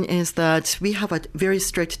stipulation is that we have a very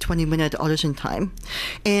strict 20-minute audition time,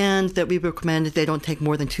 and that we recommend they don't take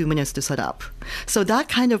more than 2 minutes to set up. So that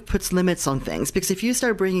kind of puts limits on things, because if you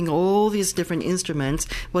start bringing all these different instruments,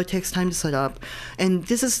 well, it takes time to set up. And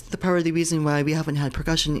this is the part of the reason why we haven't had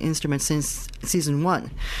percussion instruments since season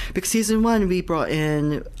 1. Because season 1, we brought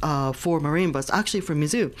in 4 marimbas, actually from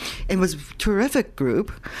Mizzou. It was a terrific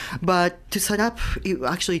group, but to set up, it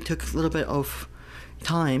actually took a little bit of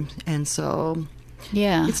time. And so...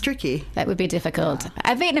 yeah, it's tricky. That would be difficult.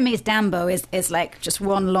 A Vietnamese danbo is like just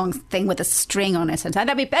one long thing with a string on it, and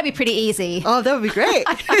that'd be pretty easy. Oh, that would be great.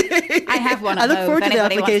 I have one at I look home. forward If to the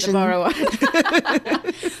anybody wants to application. borrow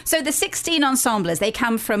one. So the 16 ensembles,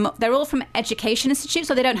 they're all from education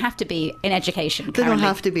institutes, or they don't have to be in education They currently? don't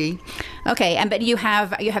have to be. Okay, but you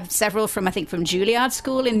have several from, I think, from Juilliard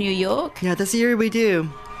School in New York. Yeah, this year we do.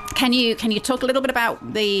 Can you talk a little bit about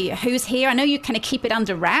who's here? I know you kind of keep it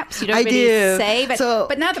under wraps. You don't I really do. say,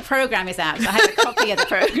 but now the program is out, so I have a copy of the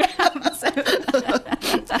program.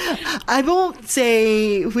 I won't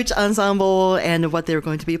say which ensemble and what they're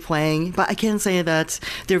going to be playing, but I can say that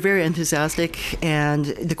they're very enthusiastic and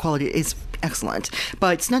the quality is excellent.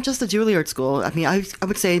 But it's not just the Juilliard School. I mean, I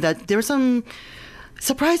would say that there are some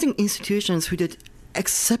surprising institutions who did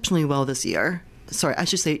exceptionally well this year. Sorry, I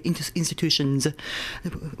should say institutions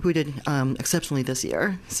who did exceptionally this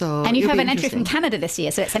year. So, and you it'll have be an entry from interesting. Canada this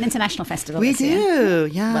year, so it's an international festival. We this year. do,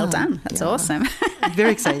 yeah. Well done. That's awesome.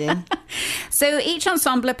 Very exciting. So each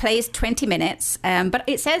ensemble plays 20 minutes, but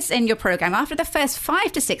it says in your program, after the first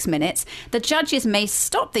 5 to 6 minutes, the judges may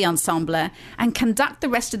stop the ensemble and conduct the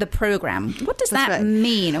rest of the program. What does That's that right.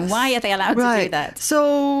 mean, and why are they allowed to do that?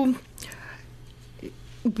 So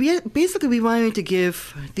basically, we wanted to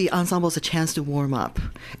give the ensembles a chance to warm up.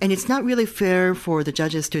 And it's not really fair for the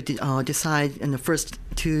judges to decide in the first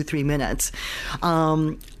 2-3 minutes.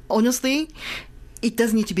 Honestly, it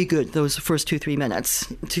does need to be good, those first 2-3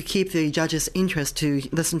 minutes, to keep the judges' interest to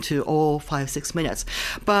listen to all 5-6 minutes.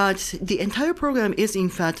 But the entire program is, in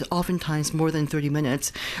fact, oftentimes more than 30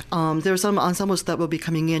 minutes. There are some ensembles that will be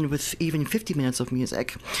coming in with even 50 minutes of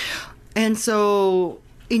music. And so,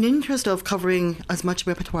 in the interest of covering as much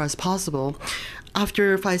repertoire as possible,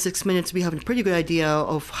 after 5-6 minutes, we have a pretty good idea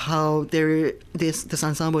of how this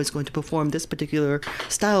ensemble is going to perform this particular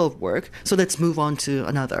style of work. So let's move on to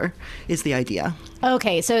another, is the idea.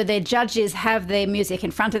 Okay, so the judges have the music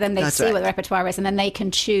in front of them, they That's see right. what the repertoire is, and then they can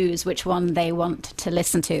choose which one they want to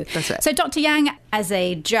listen to. That's right. So Dr. Yang, as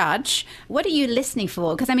a judge, what are you listening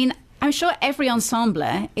for? Because, I mean, I'm sure every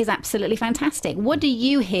ensemble is absolutely fantastic. What do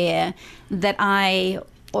you hear that I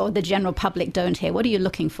or the general public don't hear? What are you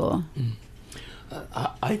looking for?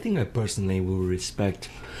 I think I personally will respect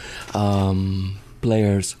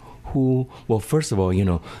players who, well, first of all,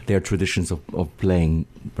 their traditions of playing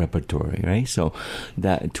repertory, right? So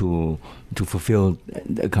that to fulfill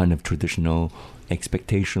a kind of traditional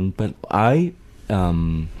expectation. But I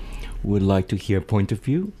would like to hear point of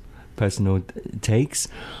view, personal takes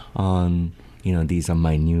on, these are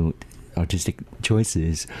minute artistic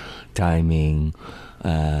choices, timing,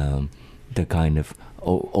 the kind of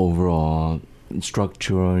overall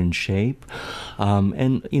structure and shape,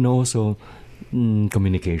 and also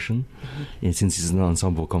communication. And since it's an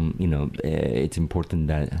ensemble, it's important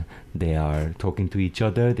that they are talking to each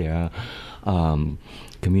other. They are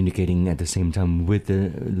communicating at the same time with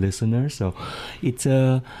the listener. So it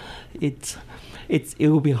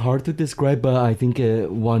will be hard to describe, but I think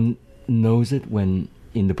one knows it when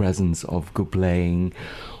in the presence of good playing,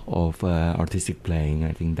 of artistic playing.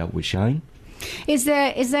 I think that would shine. Is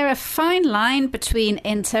there a fine line between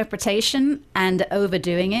interpretation and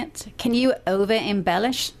overdoing it? Can you over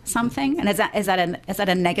embellish something, and is that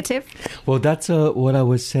a negative? Well, that's what I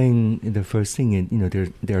was saying in the first thing.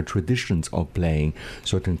 There are traditions of playing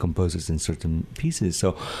certain composers and certain pieces,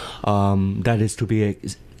 so that is to be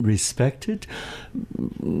respected,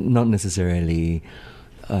 not necessarily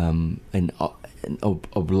an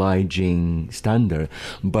obliging standard,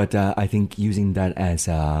 but I think using that as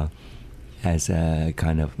a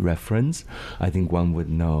kind of reference, I think one would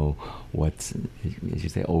know what's, as you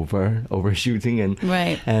say, overshooting and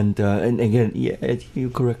right. And again, yeah, you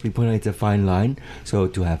correctly point out, it's a fine line. So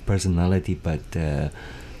to have personality, but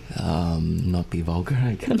not be vulgar,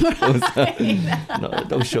 I guess. No,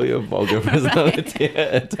 don't show your vulgar personality.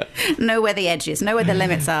 Know where the edges, know where the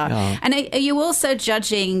limits are. Yeah. And are you also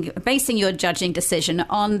basing your judging decision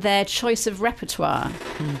on their choice of repertoire?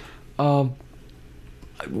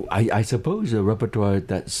 I suppose a repertoire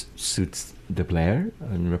that suits the player,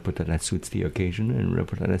 and a repertoire that suits the occasion, and a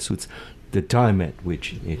repertoire that suits the time at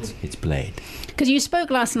which it's played. Because you spoke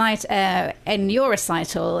last night in your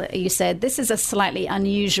recital, you said this is a slightly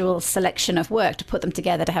unusual selection of work to put them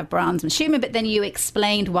together to have Brahms and Schumann, but then you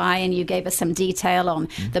explained why, and you gave us some detail on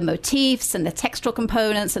the motifs and the textual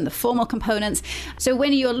components and the formal components. So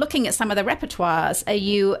when you're looking at some of the repertoires, are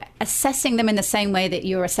you assessing them in the same way that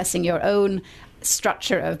you're assessing your own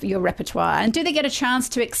structure of your repertoire? And do they get a chance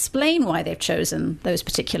to explain why they've chosen those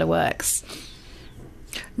particular works?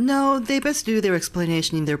 No, they best do their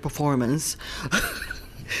explanation in their performance.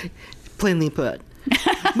 Plainly put.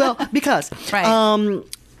 Well, because, Right.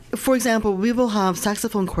 For example, we will have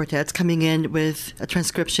saxophone quartets coming in with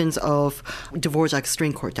transcriptions of Dvorak's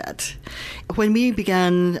string quartet. When we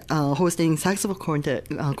began hosting saxophone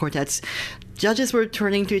quartets, judges were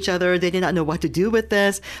turning to each other. They did not know what to do with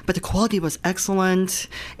this, but the quality was excellent.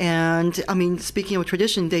 And, I mean, speaking of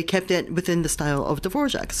tradition, they kept it within the style of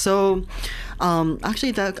Dvorak. So,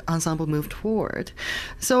 actually, that ensemble moved forward.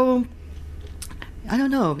 So, I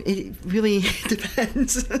don't know. It really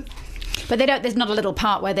depends. But there's not a little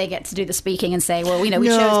part where they get to do the speaking and say, well, we chose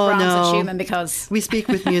Brahms and Schumann because... We speak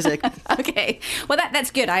with music. Okay. Well,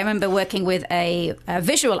 that's good. I remember working with a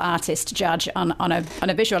visual artist judge on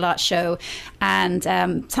a visual art show, and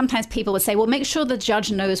sometimes people would say, well, make sure the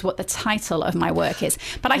judge knows what the title of my work is.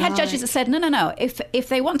 But I had judges that said, no. If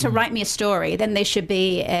they want to write me a story, then they should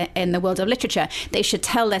be in the world of literature. They should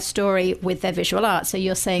tell their story with their visual art. So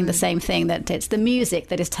you're saying the same thing, that it's the music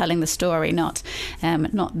that is telling the story, not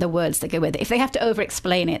the words that go with it. If they have to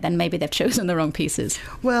over-explain it, then maybe they've chosen the wrong pieces.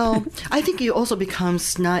 Well, I think it also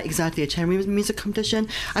becomes not exactly a chamber music competition.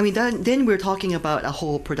 I mean, then we're talking about a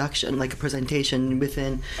whole production, like a presentation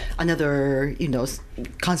within another,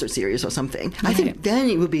 concert series or something. Right. I think then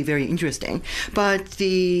it would be very interesting. But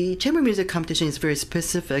the chamber music competition is very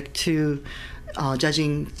specific to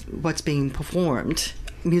judging what's being performed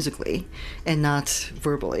musically and not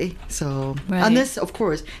verbally. So, Right. unless, of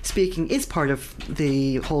course, speaking is part of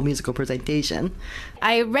the whole musical presentation.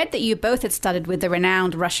 I read that you both had studied with the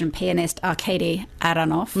renowned Russian pianist Arkady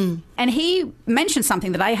Aronov, and he mentioned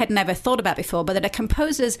something that I had never thought about before, but that a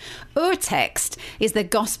composer's urtext is the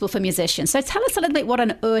gospel for musicians. So tell us a little bit what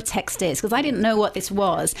an urtext is, because I didn't know what this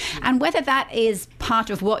was, and whether that is part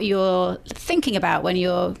of what you're thinking about when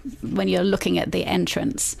you're looking at the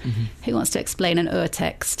entrance. Mm-hmm. Who wants to explain an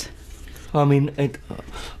urtext? I mean,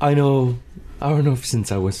 I know Aronov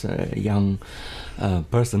since I was a young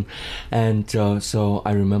person, and so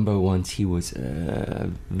I remember once he was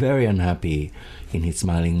very unhappy in his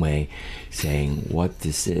smiling way, saying, "What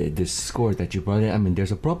this score that you brought in? I mean,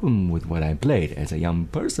 there's a problem with what I played as a young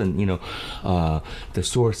person. The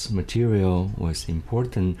source material was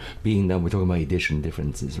important, being that we're talking about edition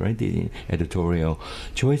differences, right? The editorial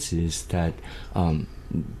choices that."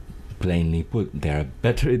 Plainly put, there are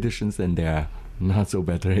better editions and there are not so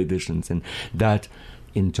better editions, and that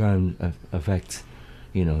in turn affects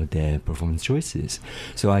the performance choices.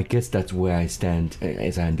 So I guess that's where I stand,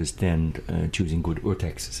 as I understand, choosing good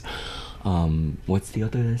urtexts. What's the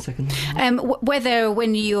other second one? Whether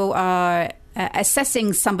when you are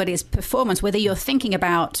assessing somebody's performance, whether you're thinking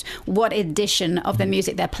about what edition of the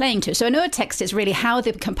music they're playing to. So an urtext is really how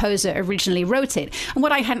the composer originally wrote it. And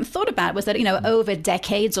what I hadn't thought about was that, over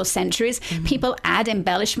decades or centuries, people add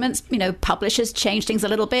embellishments, publishers change things a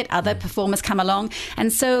little bit, other performers come along.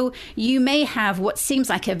 And so you may have what seems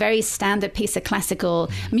like a very standard piece of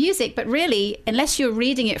classical music, but really, unless you're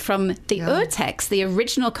reading it from the urtext, the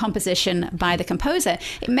original composition by the composer,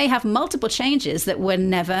 it may have multiple changes that were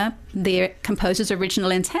never the composer's original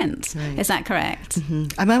intent. Right. Is that correct?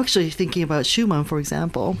 Mm-hmm. I'm actually thinking about Schumann, for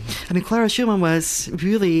example. I mean, Clara Schumann was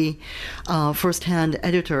really first-hand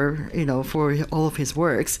editor, for all of his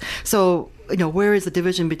works. So, where is the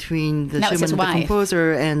division between the Schumann, the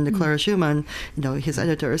composer, and the Clara Schumann, his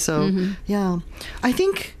editor? So,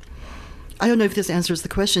 I don't know if this answers the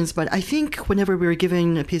questions, but I think whenever we're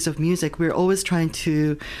given a piece of music, we're always trying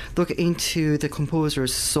to look into the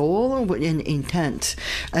composer's soul and intent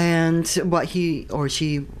and what he or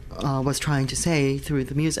she was trying to say through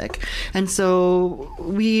the music. And so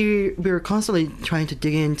we're constantly trying to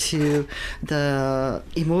dig into the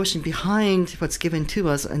emotion behind what's given to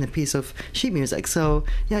us in a piece of sheet music. So,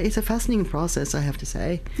 it's a fascinating process, I have to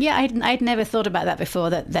say. Yeah, I'd never thought about that before,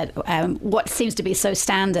 that what seems to be so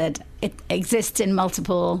standard it exists in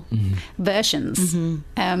multiple versions,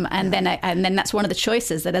 and then that's one of the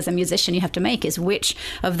choices that as a musician you have to make, is which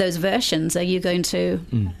of those versions are you going to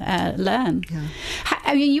learn.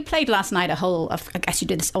 I mean, you played last night I guess you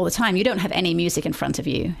do this all the time. You don't have any music in front of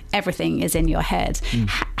you. Everything is in your head.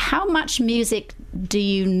 How much music do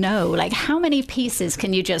you know? Like, how many pieces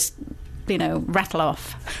can you just, rattle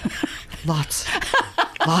off? Lots.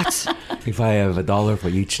 If I have $1 for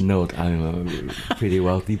each note, I'm a pretty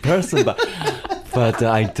wealthy person, but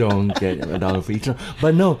I don't get $1 for each note.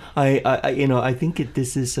 But no, I think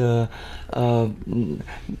this is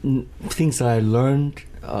things that I learned.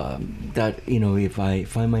 That if I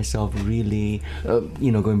find myself really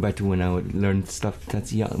going back to when I would learn stuff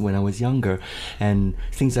when I was younger, and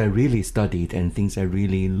things I really studied and things I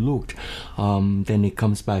really looked, then it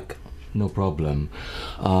comes back no problem.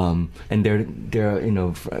 And there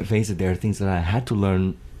face it, there are things that I had to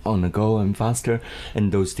learn on the go and faster,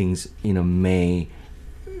 and those things may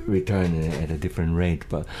return at a different rate,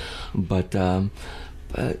 but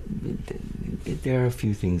there are a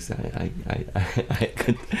few things that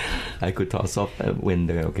I could toss off when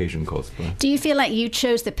the occasion calls for. Do you feel like you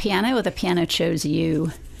chose the piano or the piano chose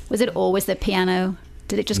you? Was it always the piano?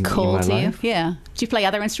 Did it just call to you? Yeah. Do you play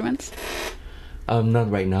other instruments?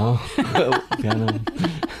 Not right now. Piano.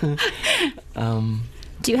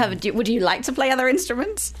 Would you like to play other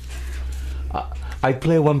instruments? I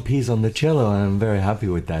play one piece on the cello, and I'm very happy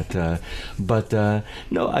with that. But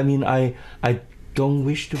no, I mean, I don't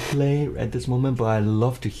wish to play at this moment, but I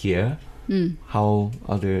love to hear how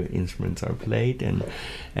other instruments are played, and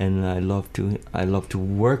I love to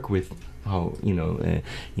work with how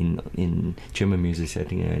in German music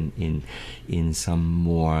setting and in some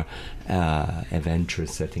more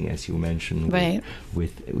adventurous setting, as you mentioned, right,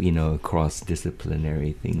 with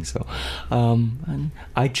cross-disciplinary things. So and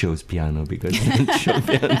I chose piano because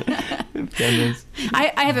pianos.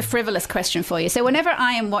 I have a frivolous question for you. So whenever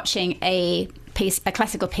I am watching a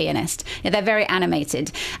classical pianist, they're very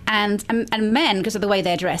animated, and men, because of the way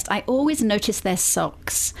they're dressed, I always notice their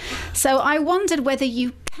socks. So I wondered whether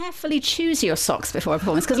you carefully choose your socks before a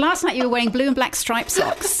performance, because last night you were wearing blue and black striped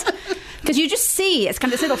socks. Because you just see, it's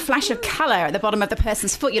kind of this little flash of colour at the bottom of the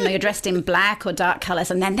person's foot. You're dressed in black or dark colours,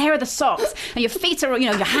 and then there are the socks, and your feet are,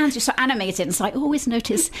 your hands are so animated. And so I always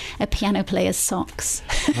notice a piano player's socks.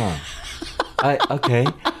 Okay.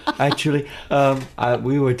 Actually,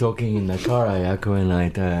 we were talking in the car, Ayako and I,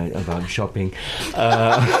 about shopping.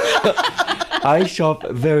 I shop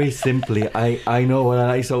very simply. I know what I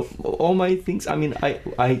like. So all my things, I mean,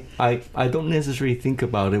 I don't necessarily think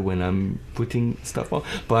about it when I'm putting stuff on,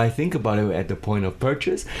 but I think about it at the point of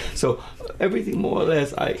purchase. So everything more or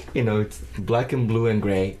less, it's black and blue and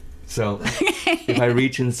gray. So if I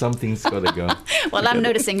reach in, something's got to go. Well, I'm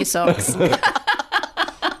noticing your socks.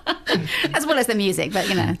 As well as the music, but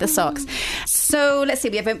the socks. So let's see,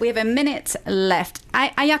 we have a minute left.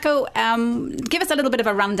 Ayako, give us a little bit of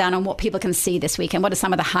a rundown on what people can see this weekend. What are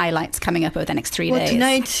some of the highlights coming up over the next 3 days?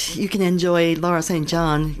 Tonight you can enjoy Laura St.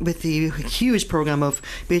 John with the huge program of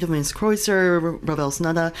Beethoven's Kreutzer, Ravel's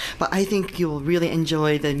Nada, but I think you'll really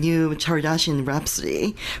enjoy the new Charadashian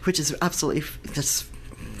Rhapsody, which is absolutely just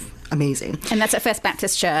amazing. And that's at First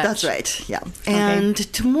Baptist Church. That's right, yeah. And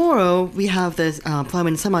tomorrow we have the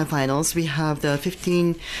Plowman semifinals. We have the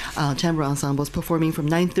 15 chamber ensembles performing from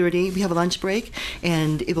 9:30. We have a lunch break,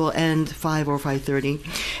 and it will end 5 or 5:30.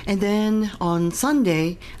 And then on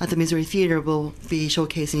Sunday at the Missouri Theater, we'll be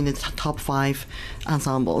showcasing the top 5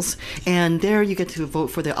 ensembles. And there you get to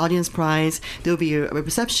vote for the audience prize. There'll be a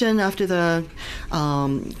reception after the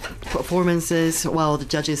performances while the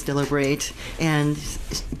judges deliberate. And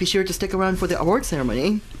be sure to stick around for the award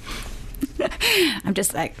ceremony. I'm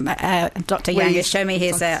just like Dr. Yang is showing me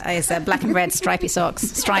his black and red stripy socks.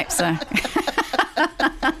 Stripes.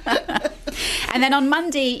 And then on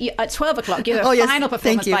Monday at 12 o'clock, you have a final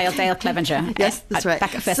performance by Dale Clevenger. Yes, that's right.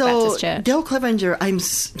 Back at First Baptist Church. Dale Clevenger, I'm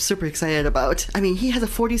super excited about. I mean, he has a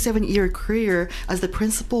 47-year career as the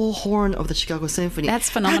principal horn of the Chicago Symphony. That's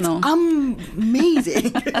phenomenal. That's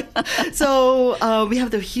amazing. So we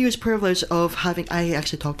have the huge privilege of having, I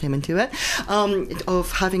actually talked him into it,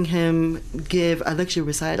 of having him give a lecture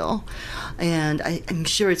recital. And I'm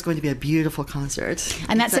sure it's going to be a beautiful concert.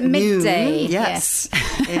 And that's at midday. Yes.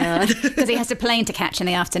 And because he has to plane to catch in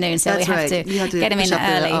the afternoon, so That's we have right. to You have to get him in push up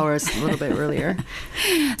the early. hours a little bit earlier.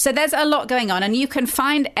 So there's a lot going on, and you can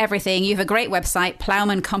find everything. You have a great website,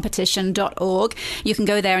 plowmancompetition.org. You can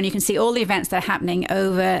go there and you can see all the events that are happening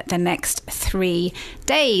over the next 3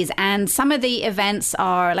 days. And some of the events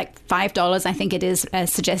are like $5, I think it is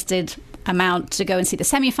suggested amount to go and see the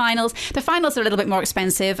semi-finals. The finals are a little bit more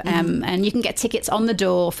expensive, and you can get tickets on the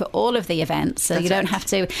door for all of the events, so you don't have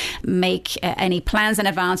to make any plans in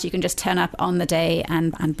advance. You can just turn up on the day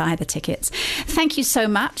and buy the tickets. Thank you so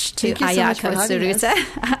much to Ayako Tsuruta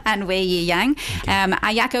and Wei-Yi Yang.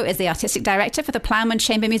 Ayako is the artistic director for the Plowman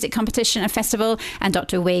Chamber Music Competition and Festival, and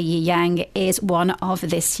Dr. Wei-Yi Yang is one of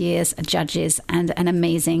this year's judges and an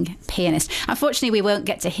amazing pianist. Unfortunately, we won't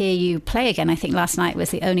get to hear you play again. I think last night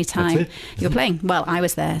was the only time you were playing. Well, I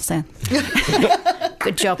was there, so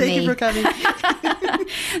good job, me. Thank you for coming.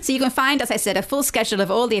 So you can find, as I said, a full schedule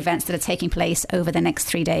of all the events that are taking place over the next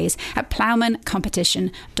 3 days at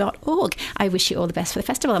plowmancompetition.org. I wish you all the best for the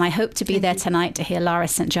festival, and I hope to be there tonight to hear Lara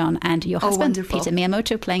St. John and your husband, wonderful. Peter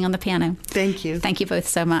Miyamoto, playing on the piano. Thank you. Thank you both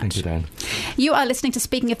so much. Thank you, Dan. You are listening to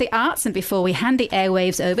Speaking of the Arts, and before we hand the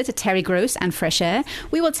airwaves over to Terry Gross and Fresh Air,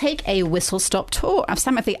 we will take a whistle-stop tour of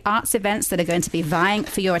some of the arts events that are going to be vying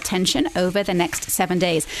for your attention over the next 7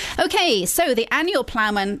 days. Okay, so the annual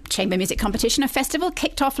Plowman Chamber Music Competition and Festival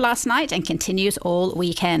kicked off last night and continues all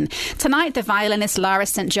weekend. Tonight, the violinist Lara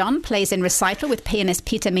St. John plays in recital with pianist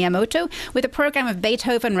Peter Miyamoto with a program of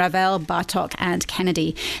Beethoven, Ravel, Bartok and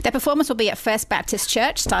Kennedy. Their performance will be at First Baptist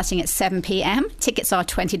Church starting at 7 p.m. Tickets are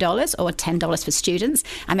 $20 or $10 for students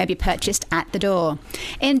and may be purchased at the door.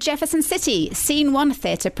 In Jefferson City, Scene 1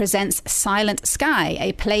 Theatre presents Silent Sky,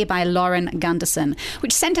 a play by Lauren Gunderson,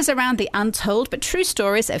 which centres around the untold but true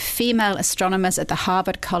stories of female astronomers at the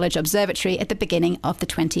Harvard College Observatory at the beginning of the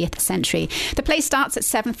 20th century. The play starts at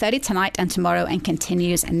 7:30 tonight and tomorrow and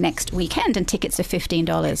continues next weekend, and tickets are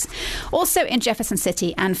 $15. Also in Jefferson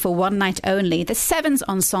City, and for one night only, the Sevens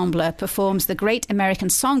Ensemble performs the Great American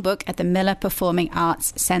Songbook at the Miller Performing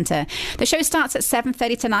Arts Center. The show starts at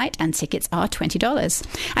 7:30 tonight and tickets are $20.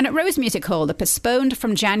 And at Rose Music Hall, the postponed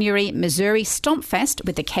from January Missouri Stomp Fest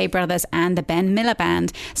with the K Brothers and the Ben Miller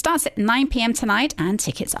Band starts at 9 p.m. tonight and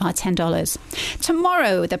tickets are $10.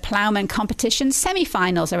 Tomorrow, the Plowman Competition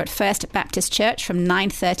semi-finals are at First Baptist Church from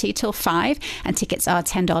 9:30 till 5 and tickets are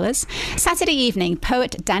 $10. Saturday evening,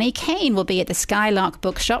 poet Danny Kane will be at the Skylark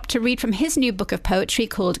Bookshop to read from his new book of poetry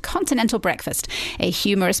called Continental Breakfast, a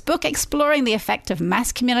humorous book exploring the effect of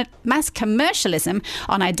mass commercialism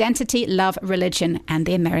on identity, love, religion and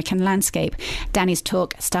the American landscape. Danny's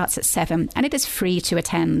talk starts at 7 and it is free to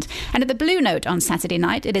attend. And at the Blue Note on Saturday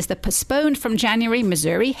night, it is the postponed from January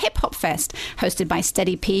Missouri Hip Hop Fest, hosted by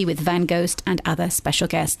Steady P with Van Ghost and other special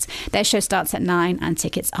guests. Their show starts at 9 and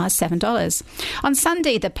tickets are $7. On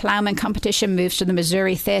Sunday, the Plowman Competition moves to the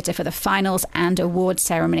Missouri Theatre for the finals and award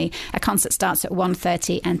ceremony. A concert starts at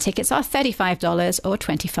 1:30 and tickets are $35 or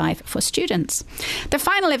 $25 for students. The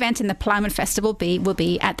final event in the Plowman Festival will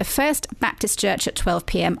be at the First Baptist Church at 12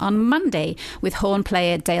 p.m. on Monday with horn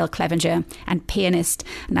player Dale Clevenger and pianist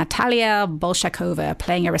Natalia Bolshakova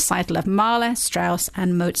playing a recital of Mahler, Strauss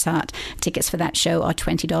and Mozart. Tickets for that show are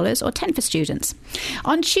 $20 or $10 for students.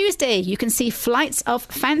 On Tuesday, you can see Flights of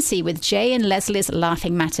Fancy with Jay and Leslie's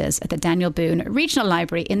Laughing Matters at the Daniel Boone Regional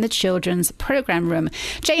Library in the Children's Program Room.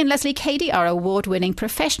 Jay and Leslie Cady are award-winning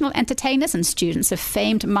professional entertainers and students of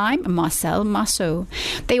famed mime Marcel Marceau.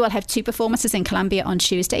 They will have 2 performances in Columbia on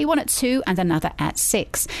Tuesday, one at 2 and another at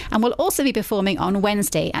 6, and will also be performing on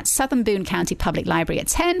Wednesday at Southern Boone County Public Library at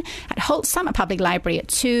 10, at Holt Summit Public Library at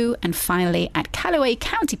 2, and finally at Callaway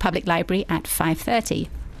County Public Library at 5:30.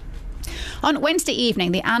 On Wednesday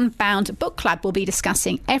evening, the Unbound Book Club will be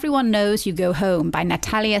discussing Everyone Knows You Go Home by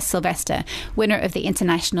Natalia Sylvester, winner of the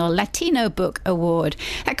International Latino Book Award.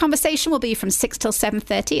 That conversation will be from 6 till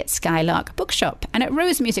 7:30 at Skylark Bookshop. And at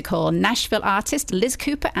Rose Music Hall, Nashville artist Liz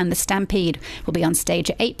Cooper and the Stampede will be on stage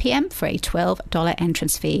at 8 p.m. for a $12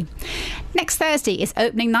 entrance fee. Next Thursday is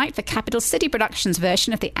opening night for Capital City Productions'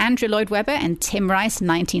 version of the Andrew Lloyd Webber and Tim Rice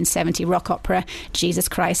 1970 rock opera Jesus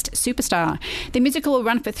Christ Superstar. The musical will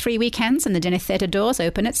run for 3 weekends and the dinner theatre doors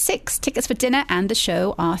open at 6. Tickets for dinner and the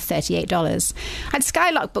show are $38. At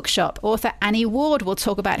Skylark Bookshop, author Annie Ward will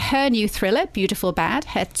talk about her new thriller, Beautiful Bad.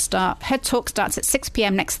 Her talk starts at 6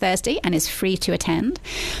 p.m. next Thursday and is free to attend.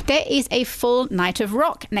 There is a full night of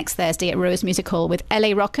rock next Thursday at Rose Music Hall with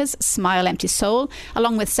LA Rockers' Smile Empty Soul,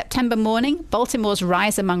 along with September Morning, Baltimore's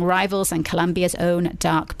Rise Among Rivals and Columbia's own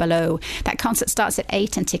Dark Below. That concert starts at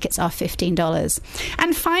 8 and tickets are $15.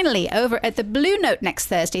 And finally, over at the Blue Note next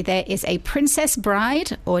Thursday, there there is a Princess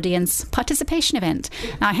Bride audience participation event.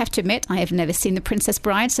 Now, I have to admit, I have never seen The Princess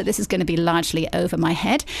Bride, so this is going to be largely over my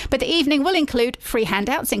head. But the evening will include free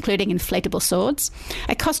handouts, including inflatable swords,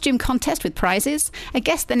 a costume contest with prizes, a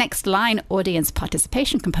Guess the Next Line audience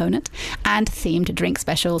participation component, and themed drink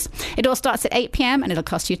specials. It all starts at 8 p.m. and it'll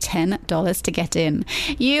cost you $10 to get in.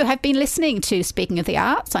 You have been listening to Speaking of the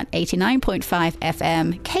Arts on 89.5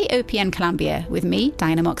 FM, KOPN Columbia, with me,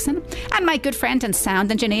 Diana Moxon, and my good friend and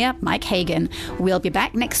sound engineer, Mike Hagan. We'll be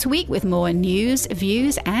back next week with more news,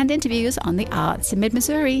 views, and interviews on the arts in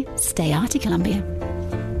mid-Missouri. Stay arty, Columbia.